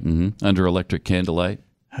all night? Under electric candlelight.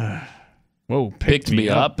 Whoa, picked me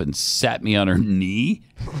up and sat me on her knee.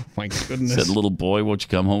 Oh, my goodness. Said, little boy, won't you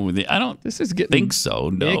come home with me? I don't think so,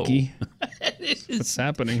 no. Icky. What's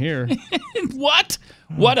happening here? What?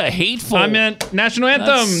 What a hateful... I meant national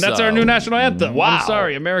anthem. That's our new national anthem. Wow. I'm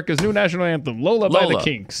sorry. America's new national anthem. Lola by the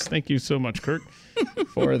Kinks. Thank you so much, Kurt,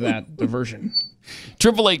 for that diversion.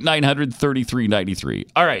 888-900-3393.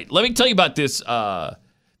 All right, let me tell you about this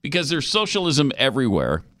because there's socialism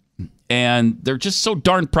everywhere, and they're just so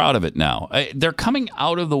darn proud of it now. They're coming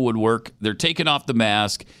out of the woodwork. They're taking off the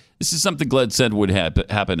mask. This is something Glenn said would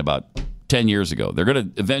happen about 10 years ago. They're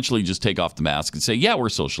going to eventually just take off the mask and say, yeah, we're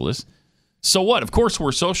socialists. So what? Of course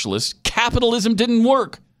we're socialists. Capitalism didn't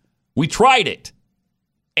work. We tried it,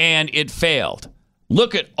 and it failed.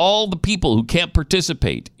 Look at all the people who can't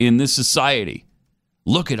participate in this society.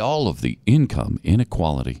 Look at all of the income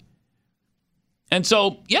inequality. And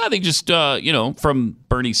so, yeah, they just, from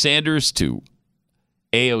Bernie Sanders to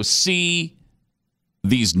AOC,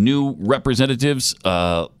 these new representatives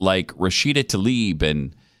like Rashida Tlaib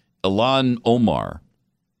and Ilhan Omar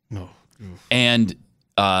and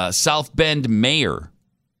South Bend Mayor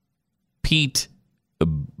Pete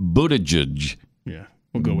Buttigieg. Yeah,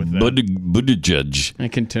 we'll go with that. Buttigieg. I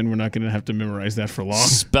contend we're not going to have to memorize that for long.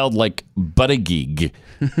 Spelled like Buttigieg.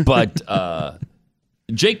 But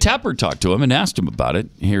Jake Tapper talked to him and asked him about it.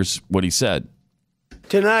 Here's what he said.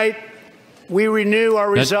 Tonight, we renew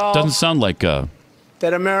our resolve. That doesn't sound like... that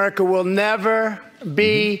America will never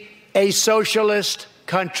be a socialist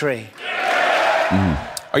country.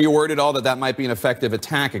 Are you worried at all that might be an effective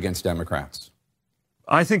attack against Democrats?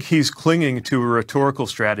 I think he's clinging to a rhetorical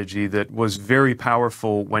strategy that was very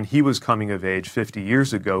powerful when he was coming of age 50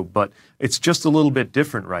 years ago, but it's just a little bit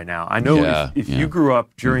different right now. I know if you grew up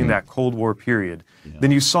during that Cold War period,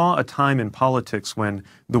 then you saw a time in politics when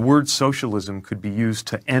the word socialism could be used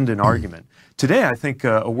to end an argument. Today, I think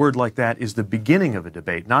a word like that is the beginning of a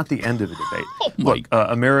debate, not the end of a debate. Look,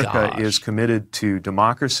 America is committed to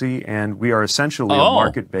democracy, and we are essentially a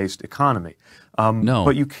market-based economy.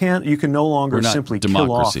 But you can no longer simply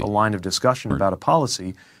kill off a line of discussion about a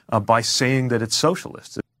policy by saying that it's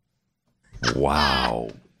socialist.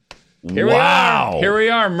 Wow. Here we are. Here we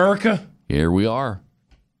are, Merca. Here we are.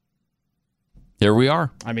 Here we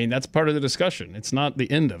are. I mean, that's part of the discussion. It's not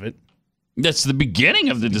the end of it. That's the beginning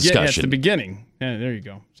of the discussion. Yeah, it's the beginning. Yeah, there you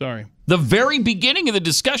go. Sorry. The very beginning of the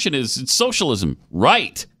discussion is it's socialism.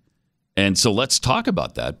 Right. And so let's talk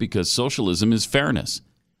about that because socialism is fairness.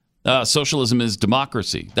 Socialism is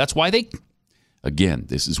democracy. That's why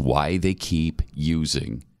this is why they keep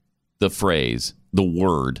using the phrase, the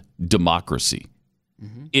word democracy.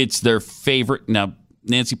 Mm-hmm. It's their favorite. Now,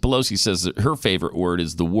 Nancy Pelosi says that her favorite word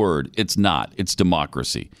is the word. It's not. It's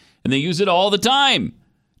democracy. And they use it all the time.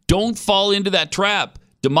 Don't fall into that trap.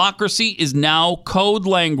 Democracy is now code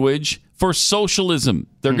language for socialism.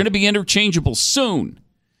 They're going to be interchangeable soon.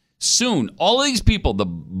 Soon. All of these people, the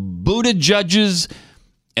Buddha judges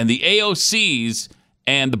and the AOCs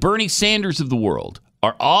and the Bernie Sanders of the world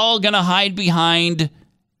are all going to hide behind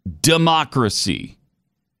democracy.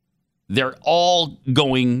 They're all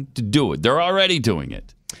going to do it. They're already doing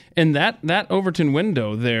it. And that Overton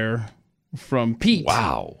window there from Pete.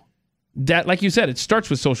 Wow. That, like you said, it starts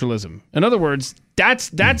with socialism. In other words, that's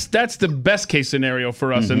the best case scenario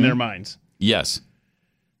for us in their minds. Yes.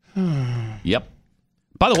 Yep.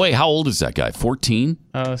 By the way, how old is that guy? 14?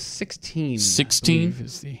 16.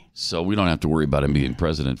 16? So we don't have to worry about him being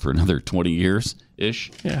president for another 20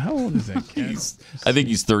 years-ish. Yeah, how old is that kid? I think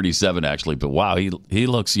he's 37, actually. But wow, he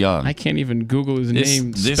looks young. I can't even Google his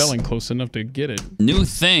name spelling close enough to get it. New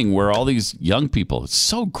thing where all these young people, it's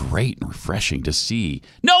so great and refreshing to see.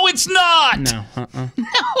 No, it's not! No,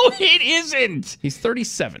 No, it isn't! He's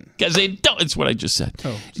 37. Because they don't, it's what I just said.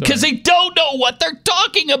 Because they don't know what they're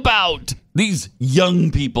talking about. These young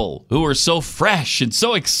people who are so fresh and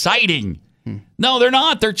so exciting. No, they're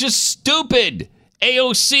not. They're just stupid.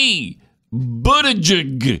 AOC,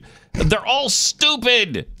 Buttigieg, they're all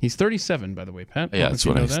stupid. He's 37, by the way, Pat. Yeah, that's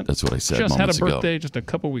what I said. Just had a ago. birthday just a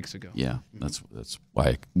couple weeks ago. Yeah, that's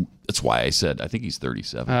why I said I think he's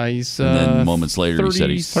 37. He's and then moments later he said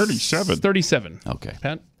he's 37. 37. Okay,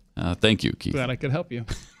 Pat. Thank you, Keith. Glad I could help you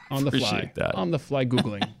on the fly. Appreciate that. On the fly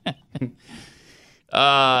Googling.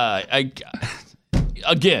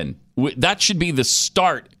 Again, that should be the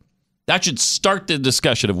start. That should start the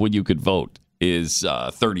discussion of when you could vote. Is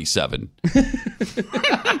 37.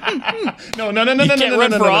 No. You can't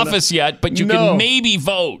run for office yet, but you can maybe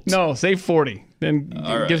vote. No, say 40. Then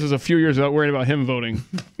it gives us a few years without worrying about him voting.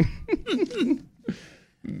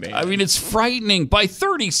 I mean, it's frightening. By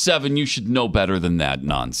 37, you should know better than that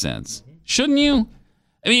nonsense. Shouldn't you?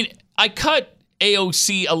 I mean, I cut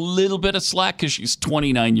AOC a little bit of slack because she's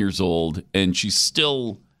 29 years old and she's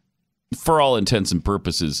still, for all intents and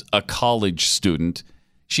purposes, a college student.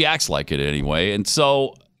 She acts like it anyway. And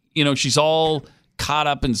so, she's all caught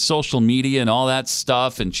up in social media and all that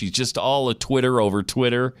stuff. And she's just all a Twitter over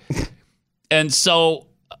Twitter. And so,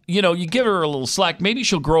 you give her a little slack. Maybe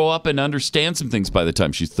she'll grow up and understand some things by the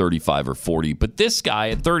time she's 35 or 40. But this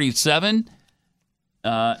guy at 37...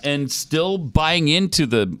 and still buying into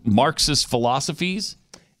the Marxist philosophies.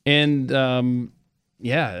 And, and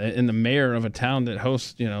the mayor of a town that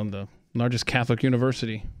hosts, the largest Catholic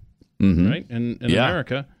university, right, in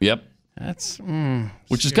America. Yep. That's...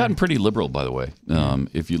 Which has gotten pretty liberal, by the way.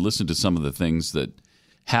 If you listen to some of the things that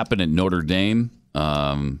happen at Notre Dame,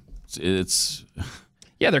 it's...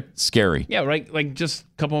 Yeah, they're... scary. Yeah, right. Like just a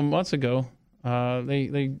couple of months ago,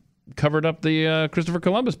 they covered up the Christopher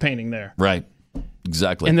Columbus painting there. Right.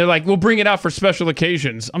 Exactly. And they're like, we'll bring it out for special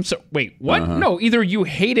occasions. Wait, what? No, either you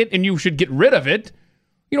hate it and you should get rid of it.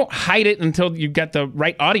 You don't hide it until you got the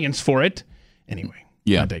right audience for it. Anyway,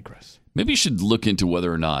 I digress. Maybe you should look into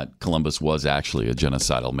whether or not Columbus was actually a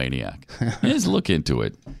genocidal maniac. Just look into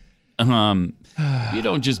it. You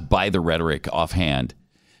don't just buy the rhetoric offhand.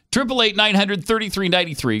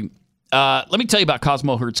 888-900-3393. Let me tell you about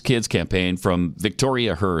Cosmo Hurts Kids campaign from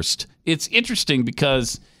Victoria Hearst. It's interesting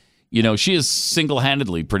because... she has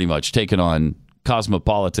single-handedly pretty much taken on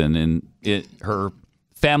Cosmopolitan, and her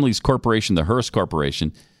family's corporation, the Hearst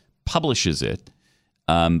Corporation, publishes it.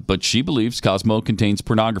 But she believes Cosmo contains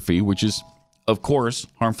pornography, which is, of course,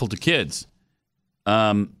 harmful to kids.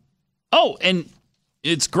 And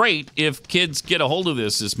it's great if kids get a hold of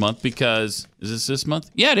this month because is this month?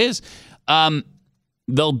 Yeah, it is.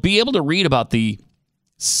 They'll be able to read about the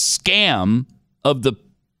scam of the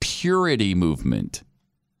purity movement.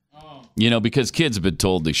 Because kids have been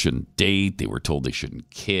told they shouldn't date, they were told they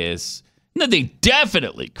shouldn't kiss, and that they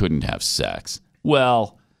definitely couldn't have sex.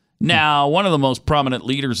 Well, now one of the most prominent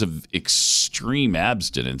leaders of extreme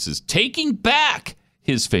abstinence is taking back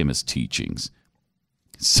his famous teachings.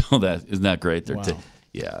 So isn't that great? Wow.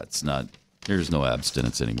 It's not. There's no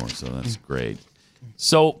abstinence anymore, so that's great.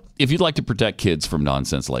 So if you'd like to protect kids from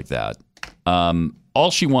nonsense like that,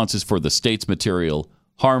 all she wants is for the state's material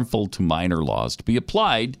harmful to minor laws to be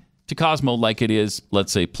applied to Cosmo like it is,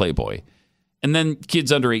 let's say, Playboy. And then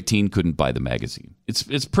kids under 18 couldn't buy the magazine.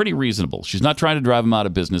 It's pretty reasonable. She's not trying to drive them out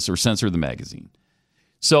of business or censor the magazine.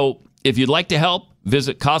 So if you'd like to help,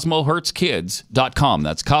 visit CosmoHurtsKids.com.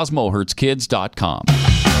 That's CosmoHurtsKids.com.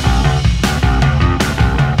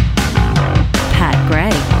 Pat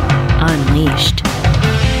Gray Unleashed.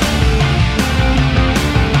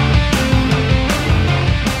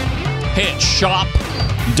 Hey, it's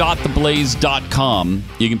shop.theblaze.com.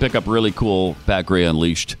 You can pick up really cool Pat Gray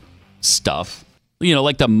Unleashed stuff.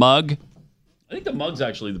 Like the mug. I think the mug's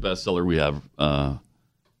actually the best seller we have on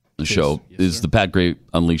the show. Is the Pat Gray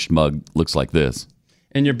Unleashed mug. Looks like this.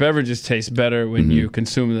 And your beverages taste better when you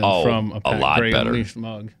consume them from a Pat Gray Unleashed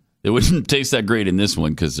mug. It wouldn't taste that great in this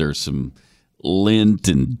one because there's some lint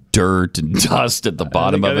and dirt and dust at the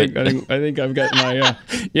bottom of it. I think I've got my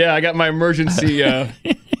I got my emergency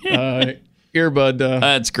earbud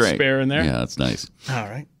that's great. Spare in there. Yeah, that's nice. All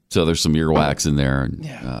right. So there's some earwax in there and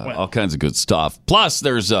all kinds of good stuff. Plus,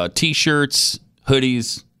 there's T-shirts,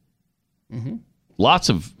 hoodies. Lots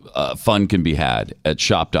of fun can be had at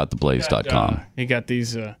shop.theblaze.com. You got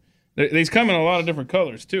these. These come in a lot of different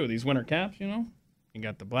colors, too. These winter caps, You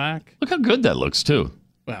got the black. Look how good that looks, too.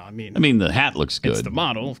 Well, I mean, the hat looks good. It's the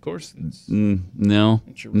model, of course. No,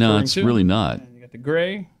 it's really not. And you got the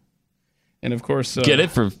gray. And, of course... Get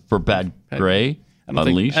it for Pat Gray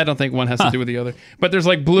Unleashed? I don't think one has to do with the other. But there's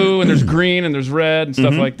like blue and there's green and there's red and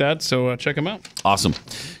stuff like that. So check them out. Awesome.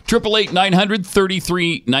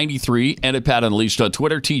 888-900-3393 and at Pat Unleashed on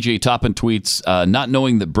Twitter. TJ Toppin tweets, not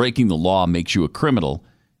knowing that breaking the law makes you a criminal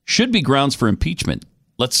should be grounds for impeachment.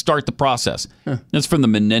 Let's start the process. That's from the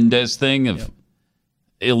Menendez thing of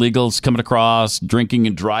illegals coming across, drinking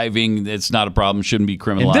and driving. It's not a problem. Shouldn't be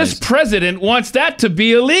criminalized. And this president wants that to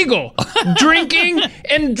be illegal. Drinking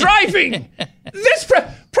and driving. This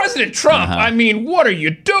President Trump, I mean, what are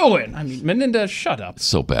you doing? I mean, Menendez, shut up.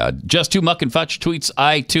 So bad. Just Too Muck and Fudge tweets,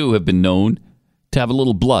 I, too, have been known to have a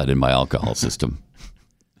little blood in my alcohol system.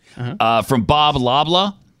 From Bob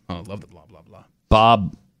Lobla. Oh, love the blah, blah, blah.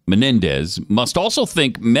 Bob Menendez must also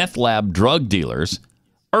think meth lab drug dealers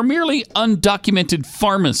are merely undocumented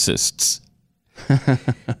pharmacists.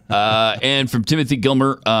 And from Timothy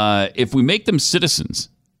Gilmer, if we make them citizens,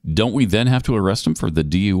 don't we then have to arrest them for the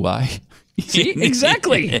DUI? See,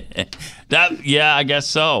 exactly. I guess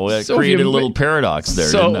so. It created a little paradox there.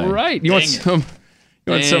 So didn't I? Right, you want some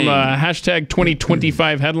hashtag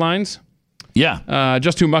 2025 headlines? Yeah.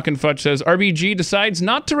 Just Too Muck and Fudge says RBG decides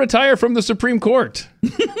not to retire from the Supreme Court.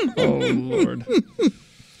 Oh Lord.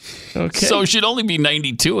 Okay. So she'd only be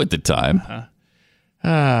 92 at the time.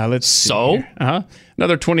 Let's see.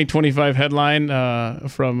 Another 2025 headline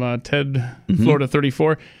from Ted, Florida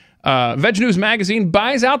 34. Veg News Magazine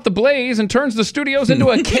buys out the Blaze and turns the studios into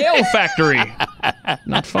a kale factory.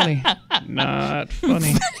 Not funny. Not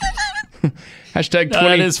funny. Hashtag 20.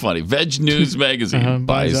 That is funny. Veg News Magazine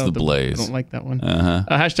buys the Blaze. I don't like that one.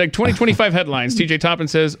 Hashtag 2025 headlines. TJ Toppin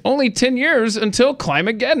says, only 10 years until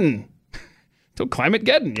Climageddon. Till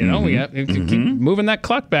Climageddon, we have to keep moving that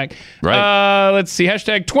clock back. Right. Let's see.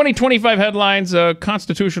 Hashtag 2025 headlines.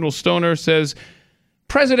 Constitutional Stoner says,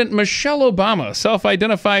 President Michelle Obama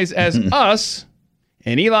self-identifies as us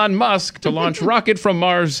and Elon Musk to launch rocket from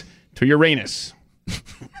Mars to Uranus.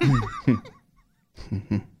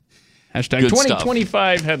 Hashtag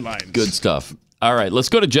 2025 headlines. Good stuff. All right, let's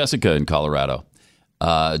go to Jessica in Colorado.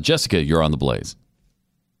 Jessica, you're on the Blaze.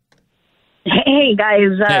 Hey,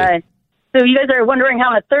 guys. Hey. So you guys are wondering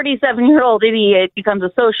how a 37-year-old idiot becomes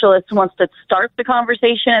a socialist and wants to start the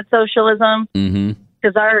conversation at socialism.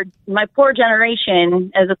 Because my poor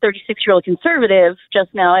generation, as a 36-year-old conservative,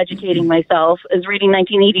 just now educating myself, is reading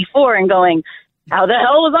 1984 and going, how the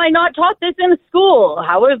hell was I not taught this in school?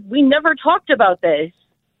 How have we never talked about this?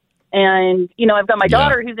 And, I've got my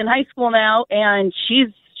daughter who's in high school now, and she's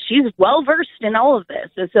well-versed in all of this.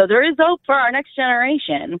 So there is hope for our next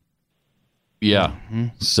generation. Yeah.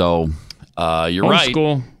 So you're right.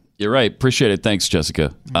 Homeschool. You're right. Appreciate it. Thanks,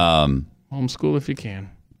 Jessica. Homeschool if you can.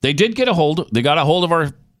 They did get a hold. They got a hold of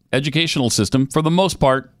our educational system for the most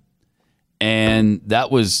part, and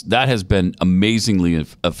that has been amazingly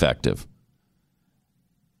effective.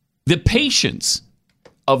 The patience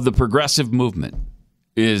of the progressive movement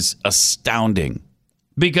is astounding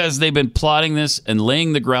because they've been plotting this and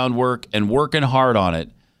laying the groundwork and working hard on it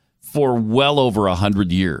for well over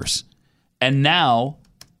 100 years. And now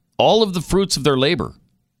all of the fruits of their labor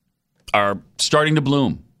are starting to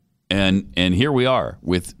bloom. And here we are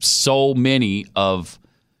with so many of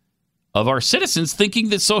our citizens thinking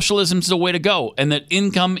that socialism is the way to go and that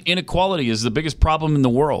income inequality is the biggest problem in the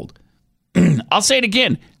world. I'll say it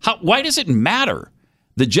again. Why does it matter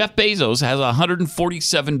that Jeff Bezos has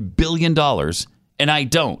 $147 billion and I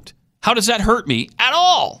don't? How does that hurt me at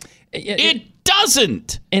all? It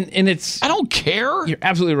doesn't. And it's... I don't care. You're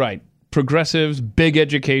absolutely right. Progressives, big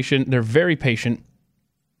education, they're very patient.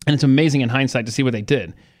 And it's amazing in hindsight to see what they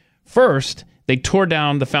did. First, they tore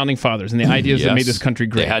down the founding fathers and the ideas that made this country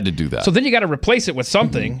great. They had to do that. So then you got to replace it with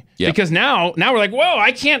something because now we're like, whoa,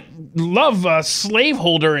 I can't love a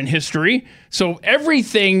slaveholder in history. So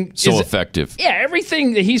everything is effective. Yeah,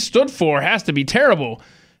 everything that he stood for has to be terrible.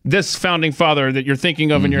 This founding father that you're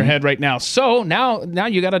thinking of in your head right now. So now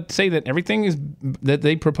you got to say that everything that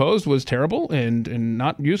they proposed was terrible and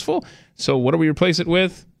not useful. So what do we replace it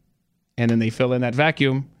with? And then they fill in that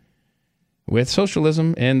vacuum with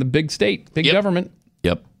socialism and the big state, big government.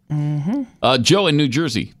 Yep. Mm-hmm. Joe in New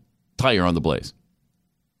Jersey. Ty, you're on the Blaze.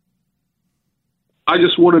 I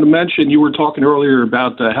just wanted to mention, you were talking earlier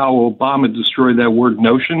about how Obama destroyed that word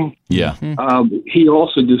notion. Yeah. He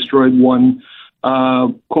also destroyed one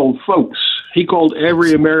called folks. He called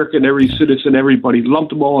every American, every citizen, everybody, lumped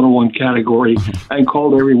them all into one category and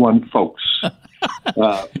called everyone folks.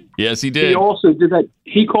 Yes, he did. He also did that.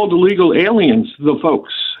 He called illegal aliens the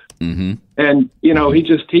folks. Mm-hmm. And,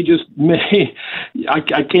 he just made, I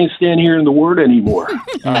can't stand hearing the word anymore.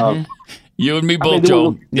 You and me both,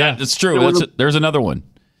 Joe. Yeah, that's true. There's another one.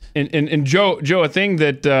 And Joe, a thing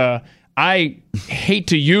that I hate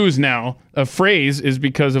to use now, a phrase, is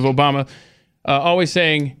because of Obama always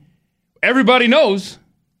saying, everybody knows.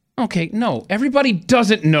 Okay, no, everybody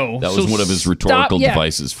doesn't know. That was one of his rhetorical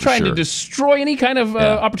devices for trying to destroy any kind of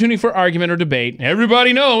opportunity for argument or debate.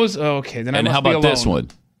 Everybody knows. Okay, then I must be alone. And how about this one?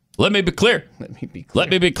 Let me be clear. Let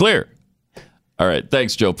me be clear. All right.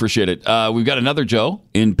 Thanks, Joe. Appreciate it. We've got another Joe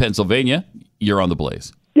in Pennsylvania. You're on the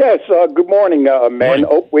Blaze. Yes. Good morning, men. Morning.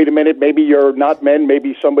 Oh, wait a minute. Maybe you're not men.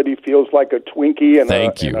 Maybe somebody feels like a Twinkie and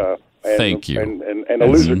Thank you. And a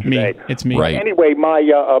loser today. It's me. Right. Anyway,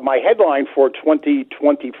 my headline for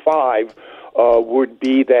 2025 would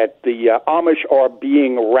be that the Amish are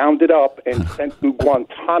being rounded up and sent to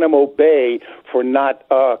Guantanamo Bay for not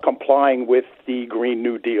complying with the Green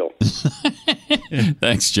New Deal.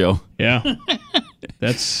 Thanks, Joe. Yeah.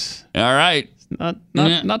 That's all right.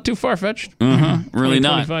 Not too far-fetched. Really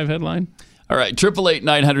not. 25 headline. All right,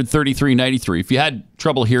 888-900-3393. If you had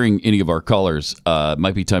trouble hearing any of our callers, it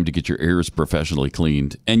might be time to get your ears professionally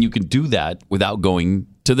cleaned. And you can do that without going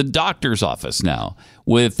to the doctor's office now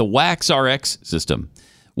with the WaxRx system.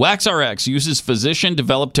 WaxRx uses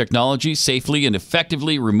physician-developed technology, safely and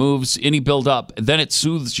effectively removes any buildup. Then it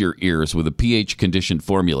soothes your ears with a pH-conditioned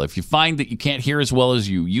formula. If you find that you can't hear as well as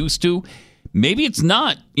you used to, maybe it's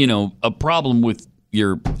not, a problem with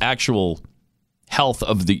your actual health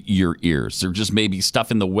of your ears. There just may be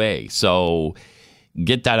stuff in the way. So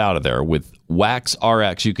get that out of there with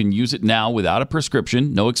WaxRx. You can use it now without a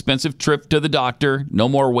prescription. No expensive trip to the doctor. No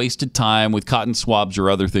more wasted time with cotton swabs or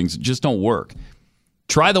other things that just don't work.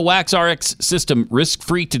 Try the WaxRx system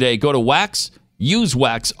risk-free today. Go to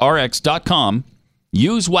usewaxrx.com.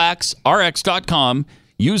 Usewaxrx.com.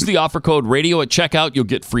 Use the offer code radio at checkout. You'll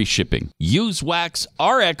get free shipping.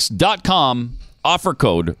 Usewaxrx.com. Offer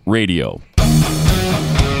code radio.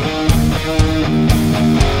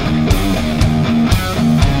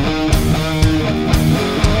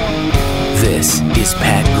 This is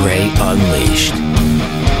Pat Gray Unleashed.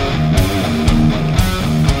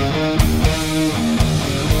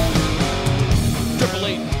 Triple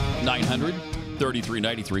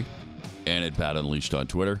 888-900-3393 and at Pat Unleashed on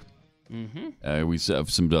Twitter. We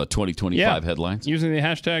have some 2025 headlines. Using the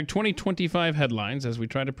hashtag 2025 headlines as we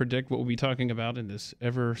try to predict what we'll be talking about in this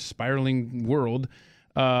ever spiraling world.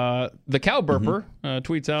 The cow burper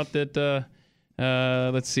tweets out that,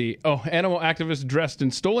 let's see. Animal activists dressed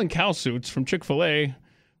in stolen cow suits from Chick-fil-A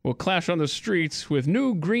will clash on the streets with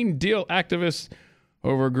new Green Deal activists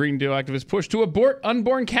over Green Deal activists push to abort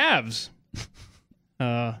unborn calves.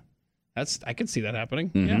 I could see that happening.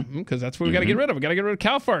 Mhm. Yeah, because that's what we got to get rid of. We got to get rid of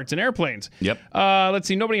cow farts and airplanes. Yep. Let's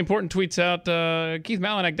see. Nobody important tweets out Keith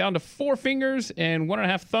Malinak down to 4 fingers and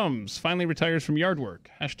 1.5 thumbs. Finally retires from yard work.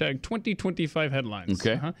 Hashtag 2025 headlines.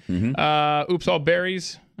 Okay. Oops All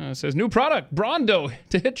Berries says new product Brondo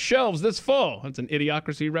to hit shelves this fall. That's an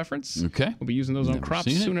Idiocracy reference. Okay. We'll be using those on Never crops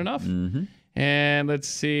seen it. soon enough. Mhm. And let's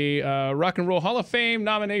see, Rock and Roll Hall of Fame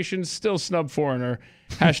nominations still snub foreigner.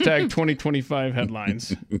 Hashtag 2025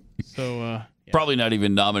 headlines. So Probably not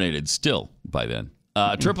even nominated still by then.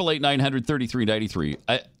 888-900-3393.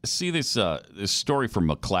 I see this story from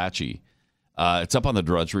McClatchy. It's up on the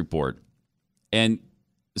Drudge Report. And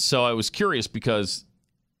so I was curious because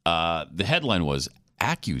the headline was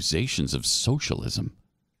Accusations of Socialism.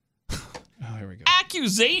 Oh, here we go.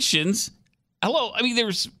 Accusations? Hello? I mean,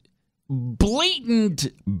 there's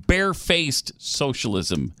blatant, barefaced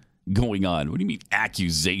socialism going on. What do you mean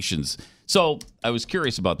accusations? So I was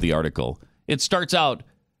curious about the article. It starts out,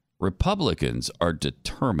 Republicans are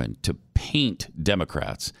determined to paint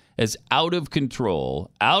Democrats as out of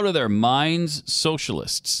control, out of their minds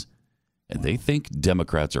socialists. And they think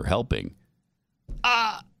Democrats are helping.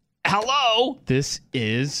 Hello? This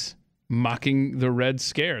is mocking the Red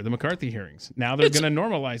Scare, the McCarthy hearings. Now they're going to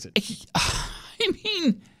normalize it. I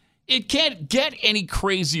mean, it can't get any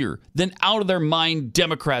crazier than out of their mind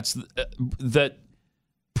Democrats that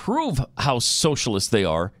prove how socialist they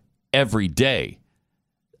are every day.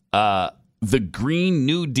 The Green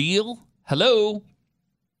New Deal? Hello?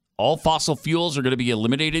 All fossil fuels are going to be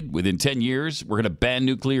eliminated within 10 years. We're going to ban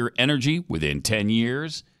nuclear energy within 10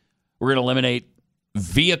 years. We're going to eliminate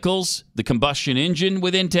vehicles, the combustion engine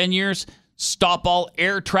within 10 years. Stop all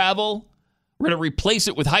air travel. We're going to replace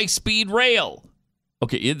it with high-speed rail.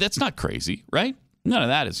 Okay, that's not crazy, right? None of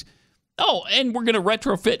that is. Oh, and we're going to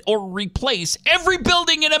retrofit or replace every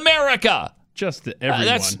building in America. Just everyone.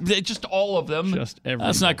 That's just all of them. Just everyone.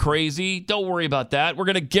 That's not crazy. Don't worry about that. We're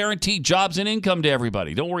going to guarantee jobs and income to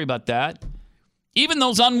everybody. Don't worry about that. Even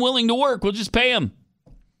those unwilling to work, we'll just pay them.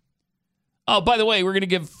 Oh, by the way, we're going to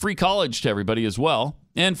give free college to everybody as well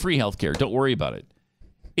and free health care. Don't worry about it.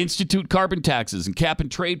 Institute carbon taxes and cap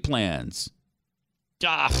and trade plans.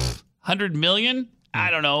 $100 million? I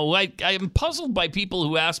don't know. I'm puzzled by people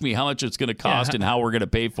who ask me how much it's going to cost and how we're going to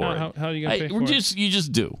pay for it. How are you going to pay for it? You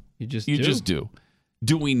just do. You just do.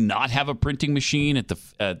 Do we not have a printing machine at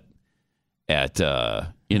We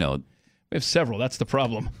have several. That's the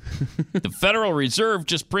problem. The Federal Reserve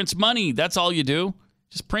just prints money. That's all you do.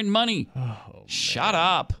 Just print money. Oh, shut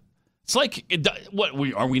up. It's like,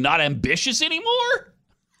 are we not ambitious anymore?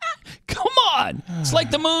 Come on. It's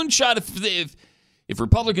like the moonshot. If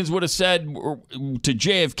Republicans would have said to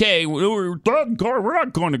JFK, we're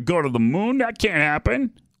not going to go to the moon. That can't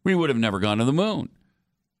happen. We would have never gone to the moon.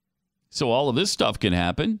 So all of this stuff can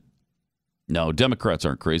happen. No, Democrats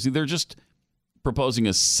aren't crazy. They're just proposing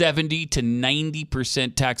a 70 to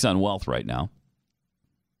 90% tax on wealth right now.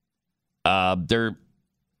 They're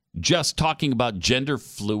just talking about gender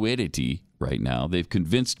fluidity right now. They've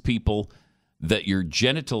convinced people that your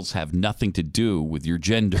genitals have nothing to do with your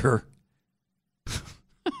gender.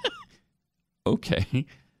 Okay.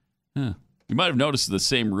 Huh. You might have noticed the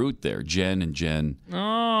same root there, Jen and Jen.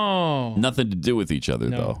 Oh. Nothing to do with each other,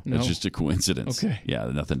 though. No. It's just a coincidence. Okay. Yeah,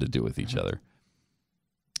 nothing to do with each other.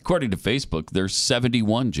 According to Facebook, there's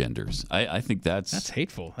 71 genders. I think that's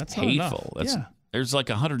hateful. That's hateful. Not enough. There's like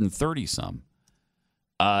 130 some.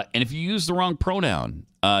 And if you use the wrong pronoun,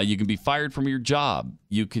 you can be fired from your job.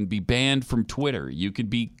 You can be banned from Twitter. You can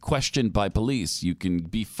be questioned by police. You can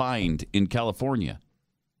be fined in California.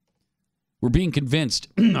 We're being convinced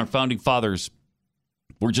our founding fathers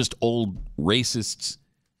were just old racists,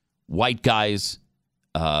 white guys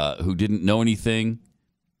who didn't know anything.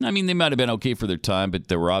 I mean, they might have been okay for their time, but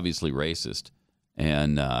they were obviously racist,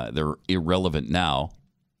 and they're irrelevant now.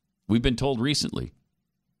 We've been told recently,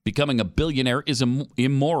 becoming a billionaire is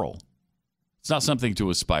immoral. It's not something to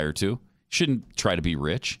aspire to. Shouldn't try to be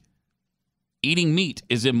rich. Eating meat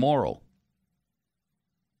is immoral.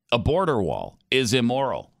 A border wall is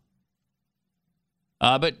immoral.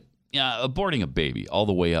 But aborting a baby all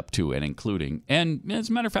the way up to and including, and as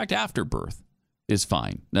a matter of fact, after birth is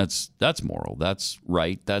fine. That's moral. That's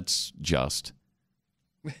right. That's just.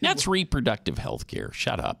 That's reproductive health care.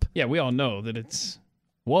 Shut up. Yeah, we all know that it's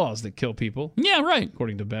laws that kill people. Yeah, right.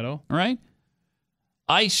 According to Beto. Right.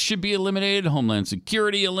 ICE should be eliminated. Homeland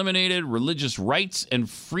Security eliminated. Religious rights and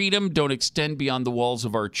freedom don't extend beyond the walls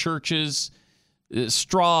of our churches.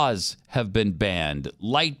 Straws have been banned.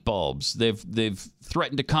 Light bulbs. They've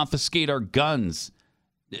threatened to confiscate our guns.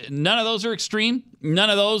 None of those are extreme. None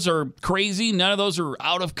of those are crazy. None of those are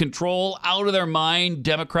out of control, out of their mind,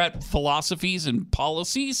 Democrat philosophies and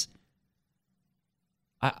policies.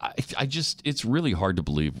 I just, it's really hard to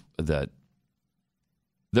believe that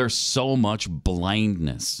there's so much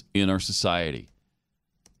blindness in our society,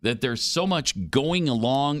 that there's so much going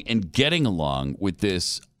along and getting along with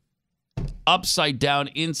this upside down,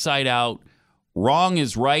 inside out, wrong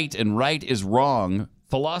is right and right is wrong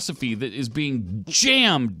philosophy that is being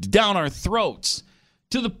jammed down our throats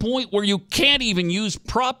to the point where you can't even use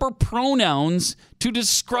proper pronouns to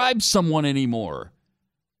describe someone anymore.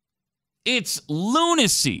 It's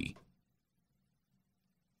lunacy.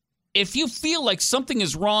 If you feel like something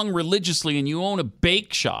is wrong religiously and you own a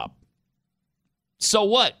bake shop, so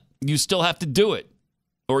what? You still have to do it,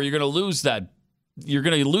 or you're going to lose that. You're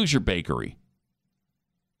going to lose your bakery.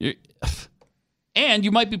 And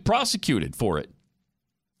you might be prosecuted for it.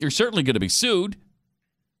 You're certainly going to be sued.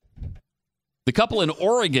 The couple in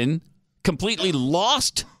Oregon completely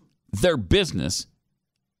lost their business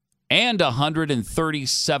and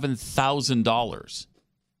 $137,000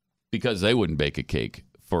 because they wouldn't bake a cake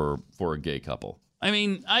for a gay couple. I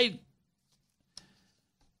mean,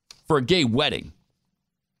 for a gay wedding,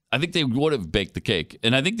 I think they would have baked the cake.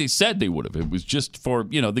 And I think they said they would have. It was just for,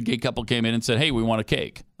 the gay couple came in and said, hey, we want a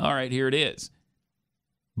cake. All right, here it is.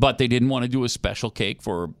 But they didn't want to do a special cake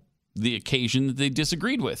for the occasion that they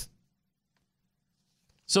disagreed with.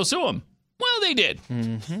 So sue them. Well, they did.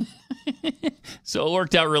 Mm-hmm. So it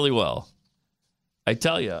worked out really well. I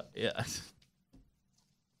tell you,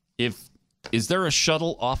 is there a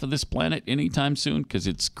shuttle off of this planet anytime soon? Because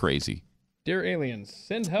it's crazy. Dear aliens,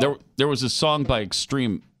 send help. There was a song by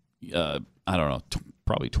Extreme, I don't know,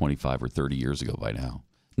 probably 25 or 30 years ago by now.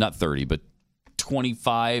 Not 30, but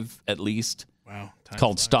 25 at least. Wow. It's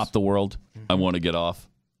called Stop the World. Mm-hmm. I Want to Get Off.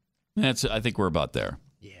 I think we're about there.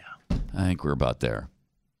 Yeah. I think we're about there.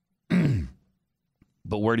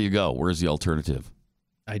 But where do you go? Where's the alternative?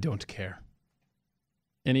 I don't care.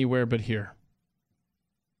 Anywhere but here.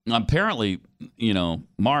 Apparently,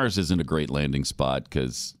 Mars isn't a great landing spot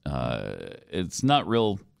because it's not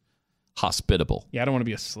real hospitable. Yeah, I don't want to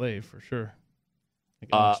be a slave for sure. Like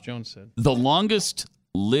Alex Jones said. The longest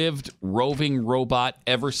lived roving robot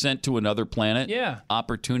ever sent to another planet. Yeah.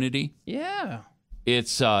 Opportunity. Yeah.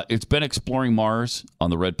 It's been exploring Mars on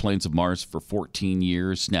the red plains of Mars for 14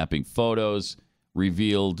 years, snapping photos,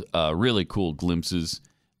 revealed really cool glimpses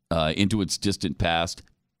into its distant past.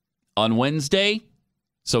 On Wednesday,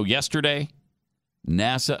 so yesterday,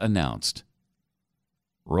 NASA announced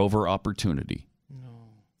rover Opportunity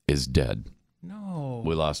is dead. No.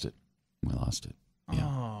 We lost it. Yeah.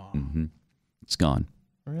 Oh. Mm-hmm. It's gone.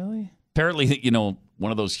 Really? Apparently,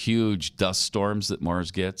 one of those huge dust storms that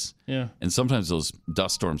Mars gets. Yeah. And sometimes those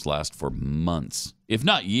dust storms last for months, if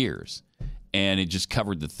not years. And it just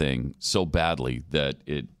covered the thing so badly that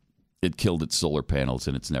it killed its solar panels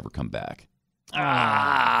and it's never come back.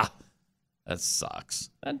 That sucks.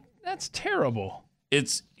 That's terrible.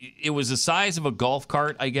 It was the size of a golf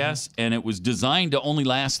cart, I guess, and it was designed to only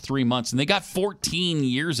last 3 months. And they got 14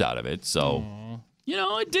 years out of it. So,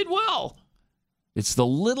 it did well. It's the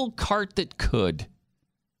little cart that could.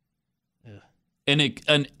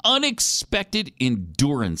 An unexpected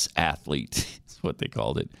endurance athlete. That's what they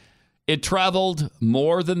called it. It traveled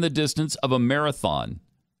more than the distance of a marathon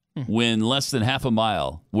when less than half a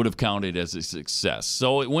mile would have counted as a success.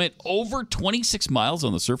 So it went over 26 miles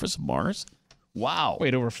on the surface of Mars. Wow.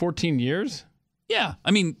 Wait, over 14 years? Yeah.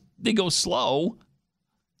 I mean, they go slow.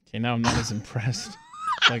 Okay, now I'm not as impressed.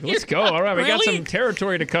 Like, let's go. All right, we got some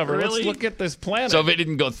territory to cover. Really? Let's look at this planet. So if it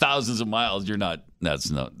didn't go thousands of miles,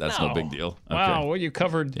 that's no big deal. Okay. Wow, well, you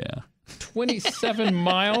covered 27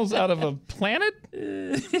 miles out of a planet?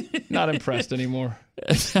 Not impressed anymore.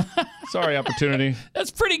 Sorry, Opportunity.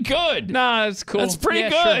 That's pretty good. Nah, that's cool. That's pretty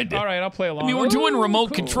good. Sure. All right, I'll play along. I mean, we're doing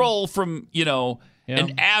remote control from,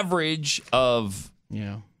 an average of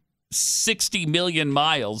 60 million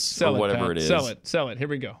miles or whatever it is. Sell it. Here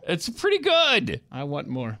we go. It's pretty good. I want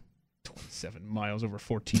more. 27 miles over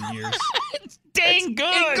 14 years. It's dang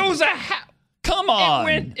good. It goes Come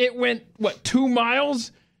on. It went, what, 2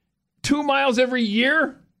 miles? 2 miles every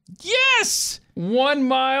year? Yes. 1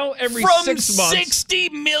 mile every from 6 months. 60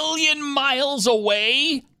 million miles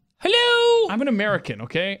away. Hello. I'm an American,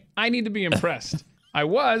 okay? I need to be impressed. I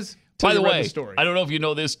was. By the way, story. I don't know if you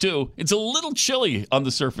know this too. It's a little chilly on the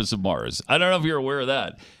surface of Mars. I don't know if you're aware of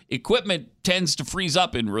that. Equipment tends to freeze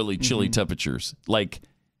up in really chilly temperatures, like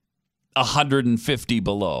 150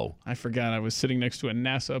 below. I forgot I was sitting next to a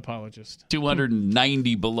NASA apologist.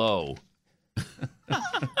 290 below.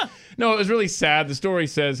 No, it was really sad. The story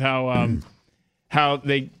says how how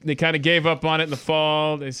they kind of gave up on it in the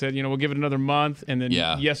fall. They said, we'll give it another month. And then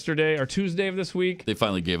Yeah. yesterday or Tuesday of this week, They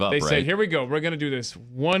finally gave up, they right? said, here we go. We're going to do this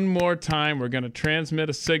one more time. We're going to transmit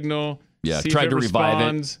a signal. Yeah, see if tried it to revive it.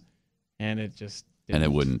 responds, and it just And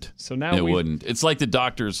it wouldn't. So now it we- wouldn't. It's like the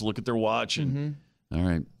doctors look at their watch and, all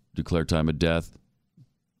right, declare time of death,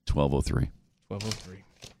 12:03. 12:03.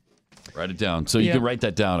 Write it down. So you Yeah. can write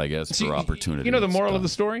that down, I guess, See, for opportunity. You know the It's moral gone. of the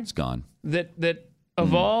story? It's gone. That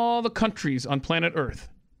of all the countries on planet Earth,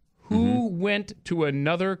 who went to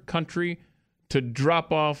another country to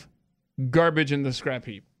drop off garbage in the scrap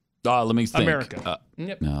heap? Let me think. America.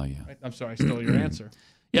 Yep. No, yeah. I'm sorry, I stole your answer.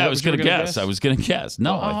 Yeah, Is I that was what you going were to gonna guess. I was going to guess.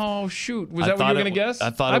 No. Oh, shoot. Was I that what you thought were going it- to guess? I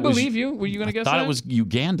thought it was- believe you. Were you going to guess I thought that? it was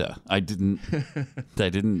Uganda. I didn't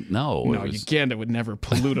know. No, It was- Uganda would never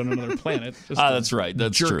pollute on another planet. Just that's right.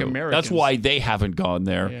 That's jerk true. Americans. That's why they haven't gone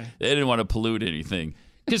there. Yeah. They didn't want to pollute anything.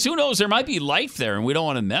 Because who knows? There might be life there, and we don't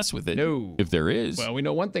want to mess with it. No. If there is. Well, we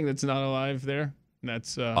know one thing that's not alive there. And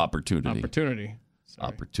that's Opportunity. Opportunity.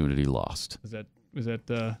 Opportunity lost. Was that was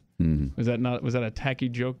that a tacky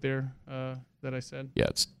joke there that I said? Yeah,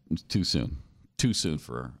 it's too soon. Too soon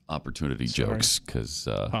for opportunity jokes. Because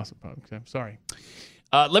Possible. Okay, sorry.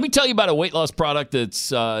 let me tell you about a weight loss product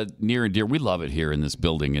that's near and dear. We love it here in this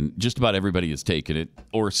building, and just about everybody has taken it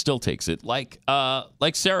or still takes it. Like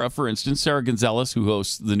Sarah, for instance, Sarah Gonzalez, who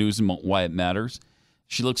hosts the news and Why It Matters.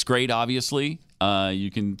 She looks great, obviously.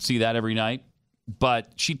 You can see that every night.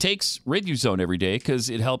 But she takes Riduzone every day because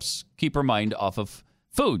it helps keep her mind off of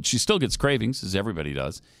food. She still gets cravings, as everybody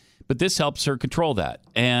does. But this helps her control that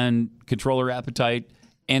and control her appetite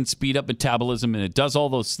and speed up metabolism. And it does all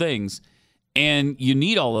those things. And you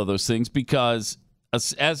need all of those things because,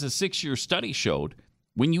 as a 6-year study showed,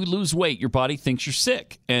 when you lose weight, your body thinks you're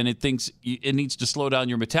sick. And it thinks it needs to slow down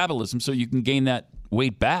your metabolism so you can gain that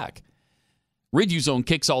weight back. Riduzone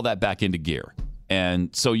kicks all that back into gear.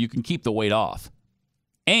 And so you can keep the weight off.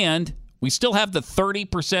 And we still have the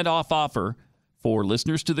 30% off offer for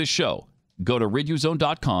listeners to this show. Go to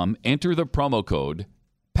riduzone.com, enter the promo code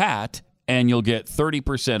PAT, and you'll get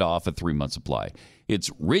 30% off a 3-month supply. It's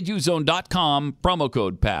riduzone.com, promo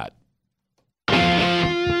code PAT.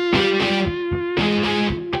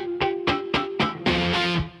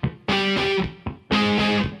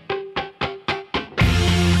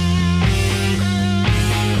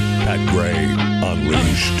 Pat Gray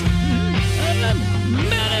Unleashed.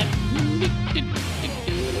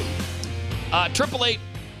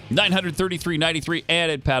 888-933-93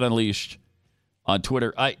 and at Pat Unleashed on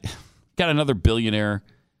Twitter. I got another billionaire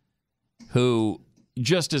who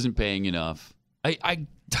just isn't paying enough. I'm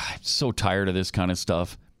so tired of this kind of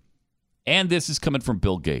stuff. And this is coming from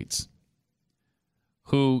Bill Gates,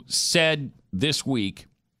 who said this week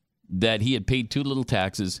that he had paid too little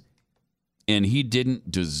taxes and he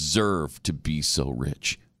didn't deserve to be so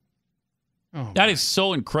rich. Oh, that is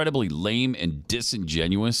so incredibly lame and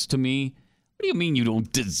disingenuous to me. What do you mean you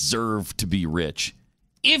don't deserve to be rich?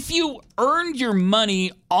 If you earned your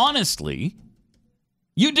money honestly,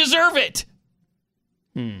 you deserve it.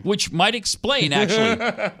 Which might explain, actually,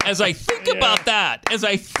 as I think about that, I was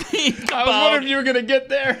wondering if you were going to get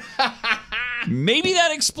there. Maybe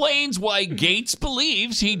that explains why Gates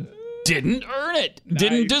believes he didn't earn it,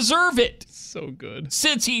 didn't deserve it. So good.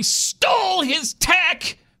 Since he stole his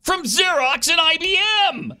tech from Xerox and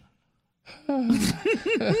IBM.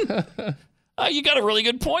 You got a really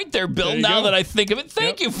good point there, Bill. Now that I think of it,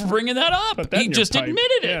 thank you for bringing that up. He just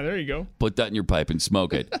admitted it. Yeah, there you go. Put that in your pipe and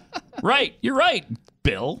smoke it. Right, you're right,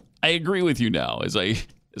 Bill. I agree with you now. As I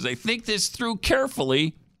think this through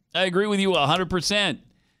carefully, I agree with you 100%.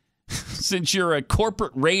 Since you're a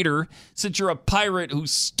corporate raider, since you're a pirate who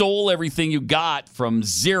stole everything you got from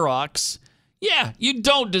Xerox, yeah, you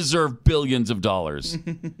don't deserve billions of dollars.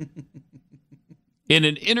 In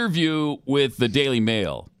an interview with the Daily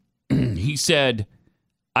Mail, he said,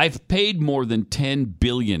 "I've paid more than $10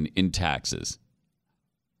 billion in taxes.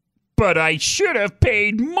 But I should have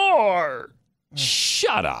paid more."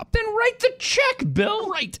 Shut up. Then write the check, Bill.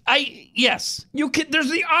 Right. Yes. You can. There's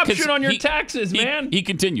the option on your taxes, man. He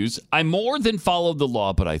continues, "I more than followed the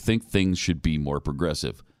law, but I think things should be more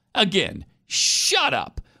progressive." Again, shut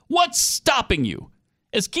up. What's stopping you?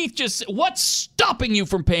 As Keith just said, what's stopping you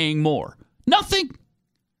from paying more? Nothing.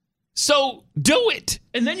 So do it.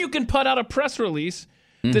 And then you can put out a press release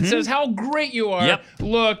that says how great you are. Yep.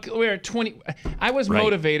 Look, we're at 20. I was Right.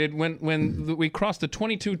 motivated when we crossed the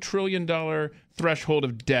 $22 trillion threshold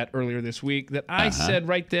of debt earlier this week that I said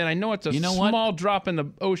right then, I know it's a small drop in the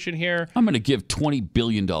ocean here. I'm going to give $20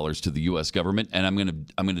 billion to the U.S. government, and I'm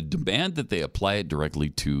going to demand that they apply it directly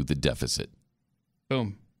to the deficit.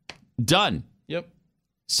 Boom. Done. Yep.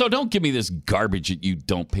 So don't give me this garbage that you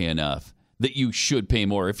don't pay enough, that you should pay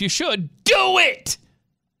more. If you should, do it.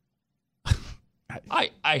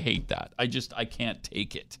 I hate that. I can't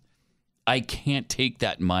take it. I can't take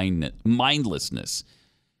that mindlessness.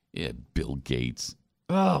 Yeah, Bill Gates.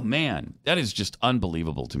 Oh, man, that is just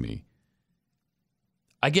unbelievable to me.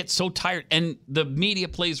 I get so tired, and the media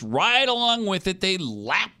plays right along with it. They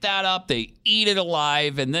lap that up. They eat it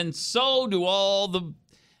alive, and then so do all the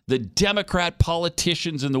Democrat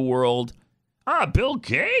politicians in the world. Bill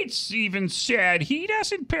Gates even said he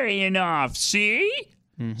doesn't pay enough. See?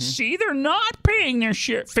 Mm-hmm. See, they're not paying their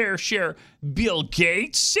fair share. Bill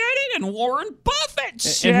Gates said it, and Warren Buffett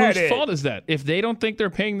said it. And whose fault is that? If they don't think they're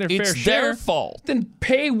paying their fair share, it's their fault. Then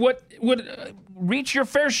pay what would reach your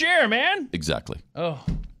fair share, man. Exactly. Oh,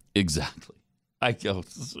 exactly.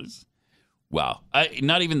 Wow.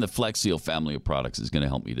 Not even the Flex Seal family of products is going to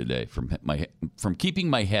help me today from keeping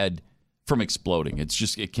my head from exploding.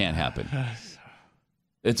 It can't happen.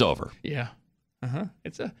 It's over. Yeah.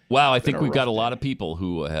 Wow, I think we've got a lot of people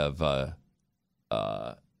who have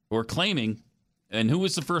who are claiming. And who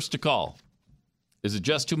was the first to call? Is it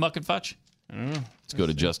Just Too Muck and Fudge? I don't know. Let's go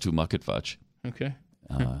to Just Too Muck and Fudge. Okay.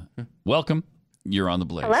 Welcome. You're on the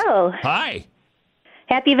Blaze. Hello. Hi.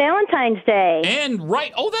 Happy Valentine's Day. And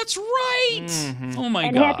right. Oh, that's right. Mm-hmm. Oh my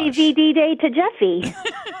and gosh. happy VD Day to Jeffy.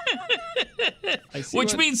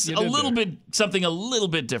 Which means something a little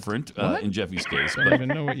bit different in Jeffy's case. I don't even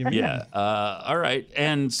know what you mean. Yeah. All right.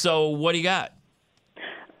 And so what do you got?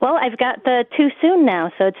 Well, I've got the too soon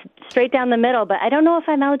now, so it's straight down the middle, but I don't know if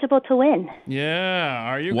I'm eligible to win. Yeah.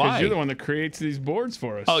 Are you? Why? Because you're the one that creates these boards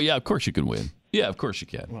for us. Oh, yeah. Of course you can win. Yeah, of course you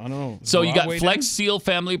can. Well, I don't know. So you got Flex Seal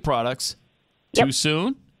family products. Yep. Too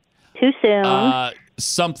soon? Too soon.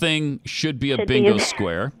 Something should be a bingo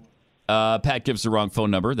square. Pat gives the wrong phone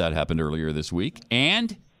number. That happened earlier this week.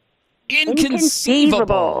 And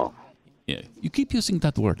inconceivable. Yeah, you keep using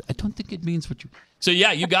that word. I don't think it means what you... So,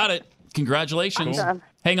 yeah, you got it. Congratulations. Awesome.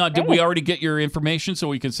 Hang on. Did we already get your information so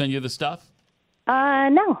we can send you the stuff?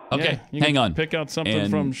 No. Okay, Yeah, hang on. Pick out something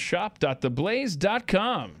from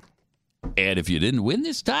shop.theblaze.com. And if you didn't win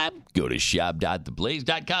this time, go to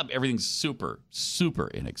shop.theblaze.com. Everything's super, super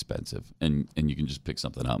inexpensive. And you can just pick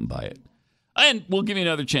something out and buy it. And we'll give you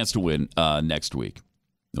another chance to win next week.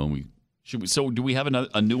 So do we have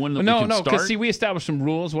a new one that we can start? No, because we established some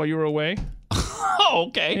rules while you were away. Oh,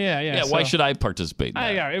 okay. Yeah. Why should I participate in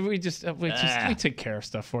that? We take care of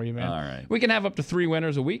stuff for you, man. All right. We can have up to 3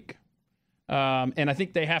 winners a week. And I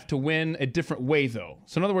think they have to win a different way, though.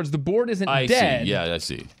 So, in other words, the board isn't dead. See. Yeah, I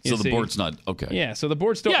see. So the board's not... Okay. Yeah, so the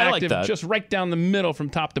board's still active, just right down the middle from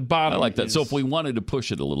top to bottom. I like that. So if we wanted to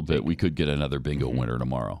push it a little bit, we could get another bingo winner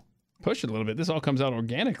tomorrow. Push it a little bit. This all comes out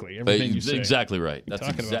organically, everything you say. Exactly right.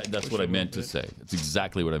 That's what I meant to say. That's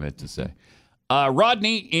exactly what I meant to say.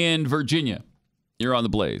 Rodney in Virginia. You're on the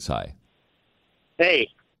Blaze. Hi. Hey.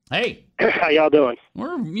 Hey. How y'all doing?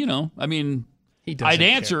 We're, I'd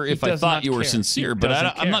answer if I thought you were sincere, but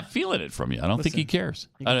I'm not feeling it from you. I don't think he cares.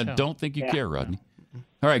 I don't think you care, Rodney.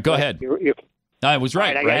 All right, go ahead. I was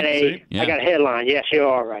right, right? I got a headline. Yes, you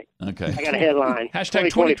are right. Okay. I got a headline. Hashtag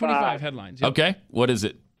 2025 headlines. Yep. Okay, what is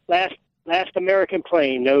it? Last American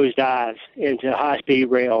plane nosedives into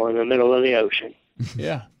high-speed rail in the middle of the ocean.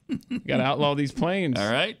 Yeah. Got to outlaw these planes.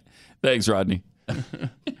 All right. Thanks, Rodney. Use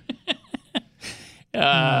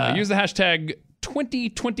the hashtag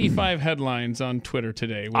 2025 headlines on Twitter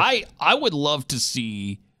today. I would love to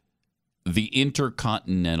see the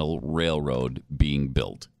Intercontinental Railroad being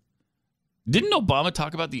built. Didn't Obama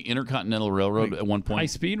talk about the Intercontinental Railroad at one point?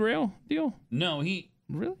 High-speed rail deal? No, he...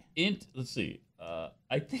 Really? Let's see.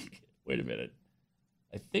 I think... Wait a minute.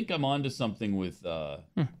 I think I'm onto something with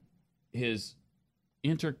his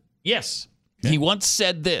Yes. Okay. He once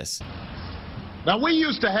said this. Now, we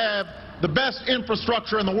used to have the best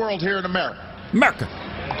infrastructure in the world here in America.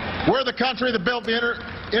 We're the country that built the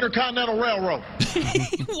Intercontinental Railroad.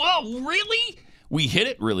 Whoa, really? We hit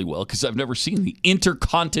it really well because I've never seen the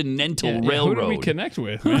Intercontinental Railroad. Who did we connect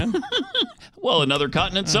with, man? Well, another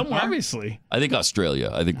continent somewhere. Obviously. I think Australia.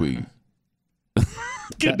 I think we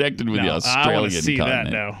connected with the Australian I want to see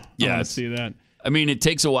continent. that now. Yeah, I want to see that. I mean, it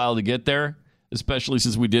takes a while to get there, especially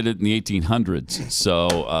since we did it in the 1800s.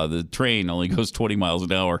 So the train only goes 20 miles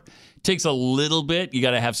an hour. It takes a little bit. You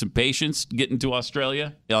got to have some patience getting to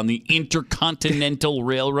Australia on the Intercontinental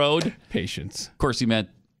Railroad. Patience. Of course, he meant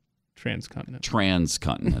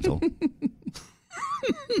transcontinental.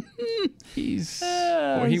 He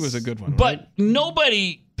was a good one. But right?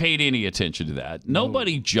 Nobody paid any attention to that.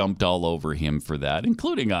 Nobody jumped all over him for that,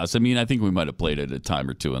 including us. I mean, I think we might have played it a time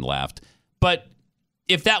or two and laughed. But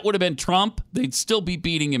if that would have been Trump, they'd still be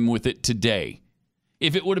beating him with it today.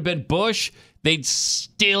 If it would have been Bush, they'd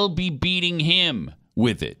still be beating him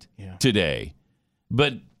with it today.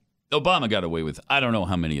 But Obama got away with I don't know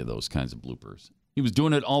how many of those kinds of bloopers. He was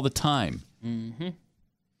doing it all the time. Mm-hmm.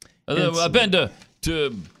 I've been to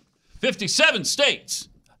 57 states.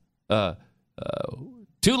 2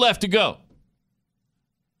 left to go.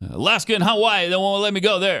 Alaska and Hawaii, they won't let me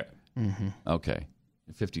go there. Mm-hmm. Okay.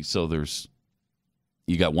 50. So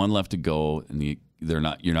you got 1 left to go, and you're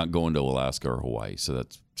not going to Alaska or Hawaii. So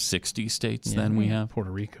that's 60 states then we have.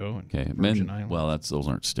 Puerto Rico and Okay. Virgin Islands. Well, those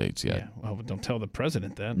aren't states yet. Yeah. Well, but don't tell the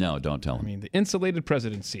president that. No, don't tell him. I mean, the insulated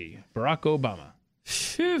presidency, Barack Obama.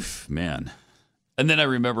 Phew, man. And then I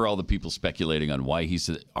remember all the people speculating on why he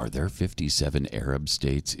said, are there 57 Arab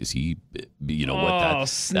states? Is he, Oh,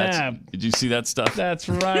 snap. Did you see that stuff? That's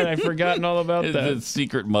right. I've forgotten all about that. The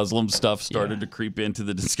secret Muslim stuff started to creep into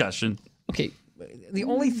the discussion. Okay. The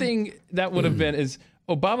only thing that would have been is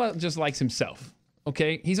Obama just likes himself.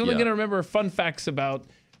 Okay. He's only going to remember fun facts about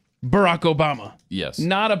Barack Obama. Yes.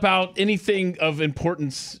 Not about anything of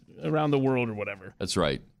importance around the world or whatever. That's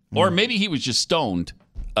right. Or maybe he was just stoned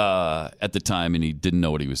at the time and he didn't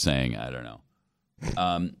know what he was saying. I don't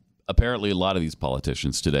know. Apparently, a lot of these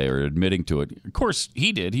politicians today are admitting to it. Of course,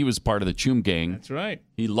 he did. He was part of the Choom Gang. That's right.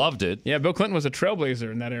 He loved it. Yeah, Bill Clinton was a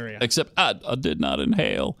trailblazer in that area. Except I did not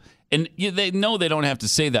inhale. And they know they don't have to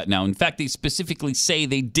say that now. In fact, they specifically say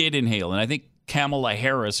they did inhale. And I think Kamala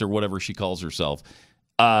Harris, or whatever she calls herself,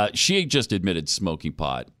 she just admitted smoking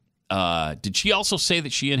pot. Did she also say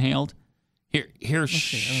that she inhaled?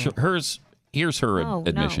 Here's her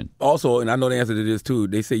admission. No. Also, and I know the answer to this too,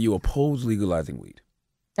 they say you oppose legalizing weed.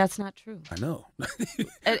 That's not true. I know.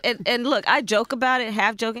 and look, I joke about it,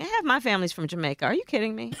 half joking. Half my family's from Jamaica. Are you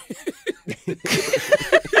kidding me?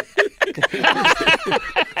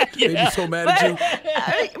 They'd be so mad at you.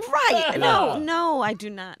 Right. No, I do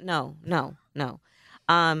not. No.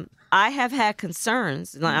 I have had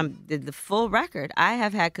concerns. The full record. I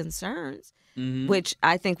have had concerns, which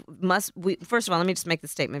I think first of all, let me just make the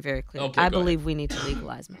statement very clear. Okay, I believe we need to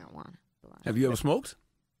legalize marijuana. Have you ever smoked?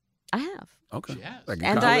 I have. Okay. Like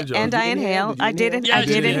I inhale. I did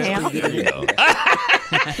inhale. There you go.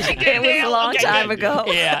 It was a long time ago.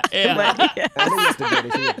 Yeah. But,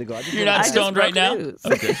 You're not stoned right now?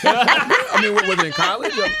 Okay. I mean, was it in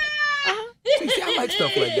college? See, I like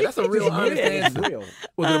stuff like that. That's a real honest answer.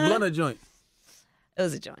 Was it a blunt or joint? It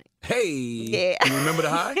was a joint. Hey. Yeah. You remember the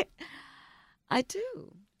high? I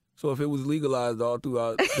do. So if it was legalized all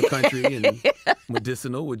throughout the country and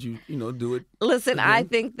medicinal, would you do it? Listen, again? I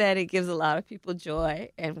think that it gives a lot of people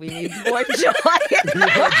joy, and we need more joy.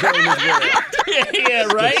 Yeah,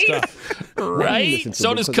 right? Right?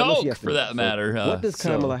 So does Coke, for that matter. What does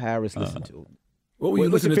Kamala Harris listen to? What were you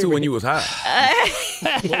listening to when you was high?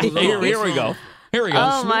 Here we go.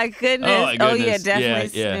 Oh, my goodness. Oh, yeah,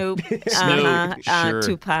 definitely Yeah. Snoop. Sure.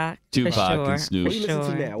 Tupac. Tupac sure. and Snoop. What do you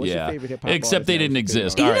listen to now? What's your favorite hip hop Except they didn't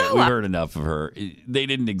exist. You All right, know, we heard enough of her. They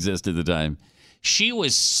didn't exist at the time. She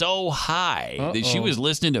was so high that she was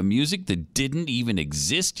listening to music that didn't even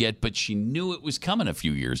exist yet, but she knew it was coming a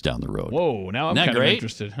few years down the road. Whoa, now I'm Isn't that kind of great?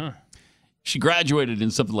 interested, huh? She graduated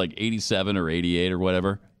in something like 87 or 88 or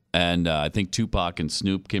whatever. And I think Tupac and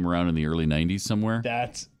Snoop came around in the early 90s somewhere.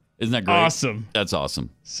 Isn't that great? Awesome. That's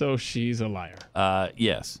awesome. So she's a liar.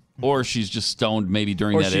 Yes. Or she's just stoned maybe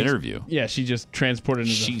during that interview. Yeah, she just transported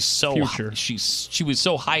into the future. She was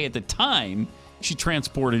so high at the time, she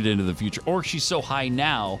transported into the future. Or she's so high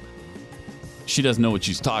now, she doesn't know what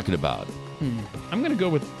she's talking about. I'm going to go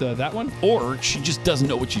with that one. Or she just doesn't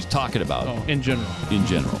know what she's talking about. Oh, in general. In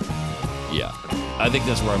general. Yeah. I think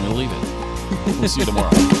that's where I'm going to leave it. We'll see you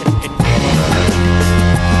tomorrow.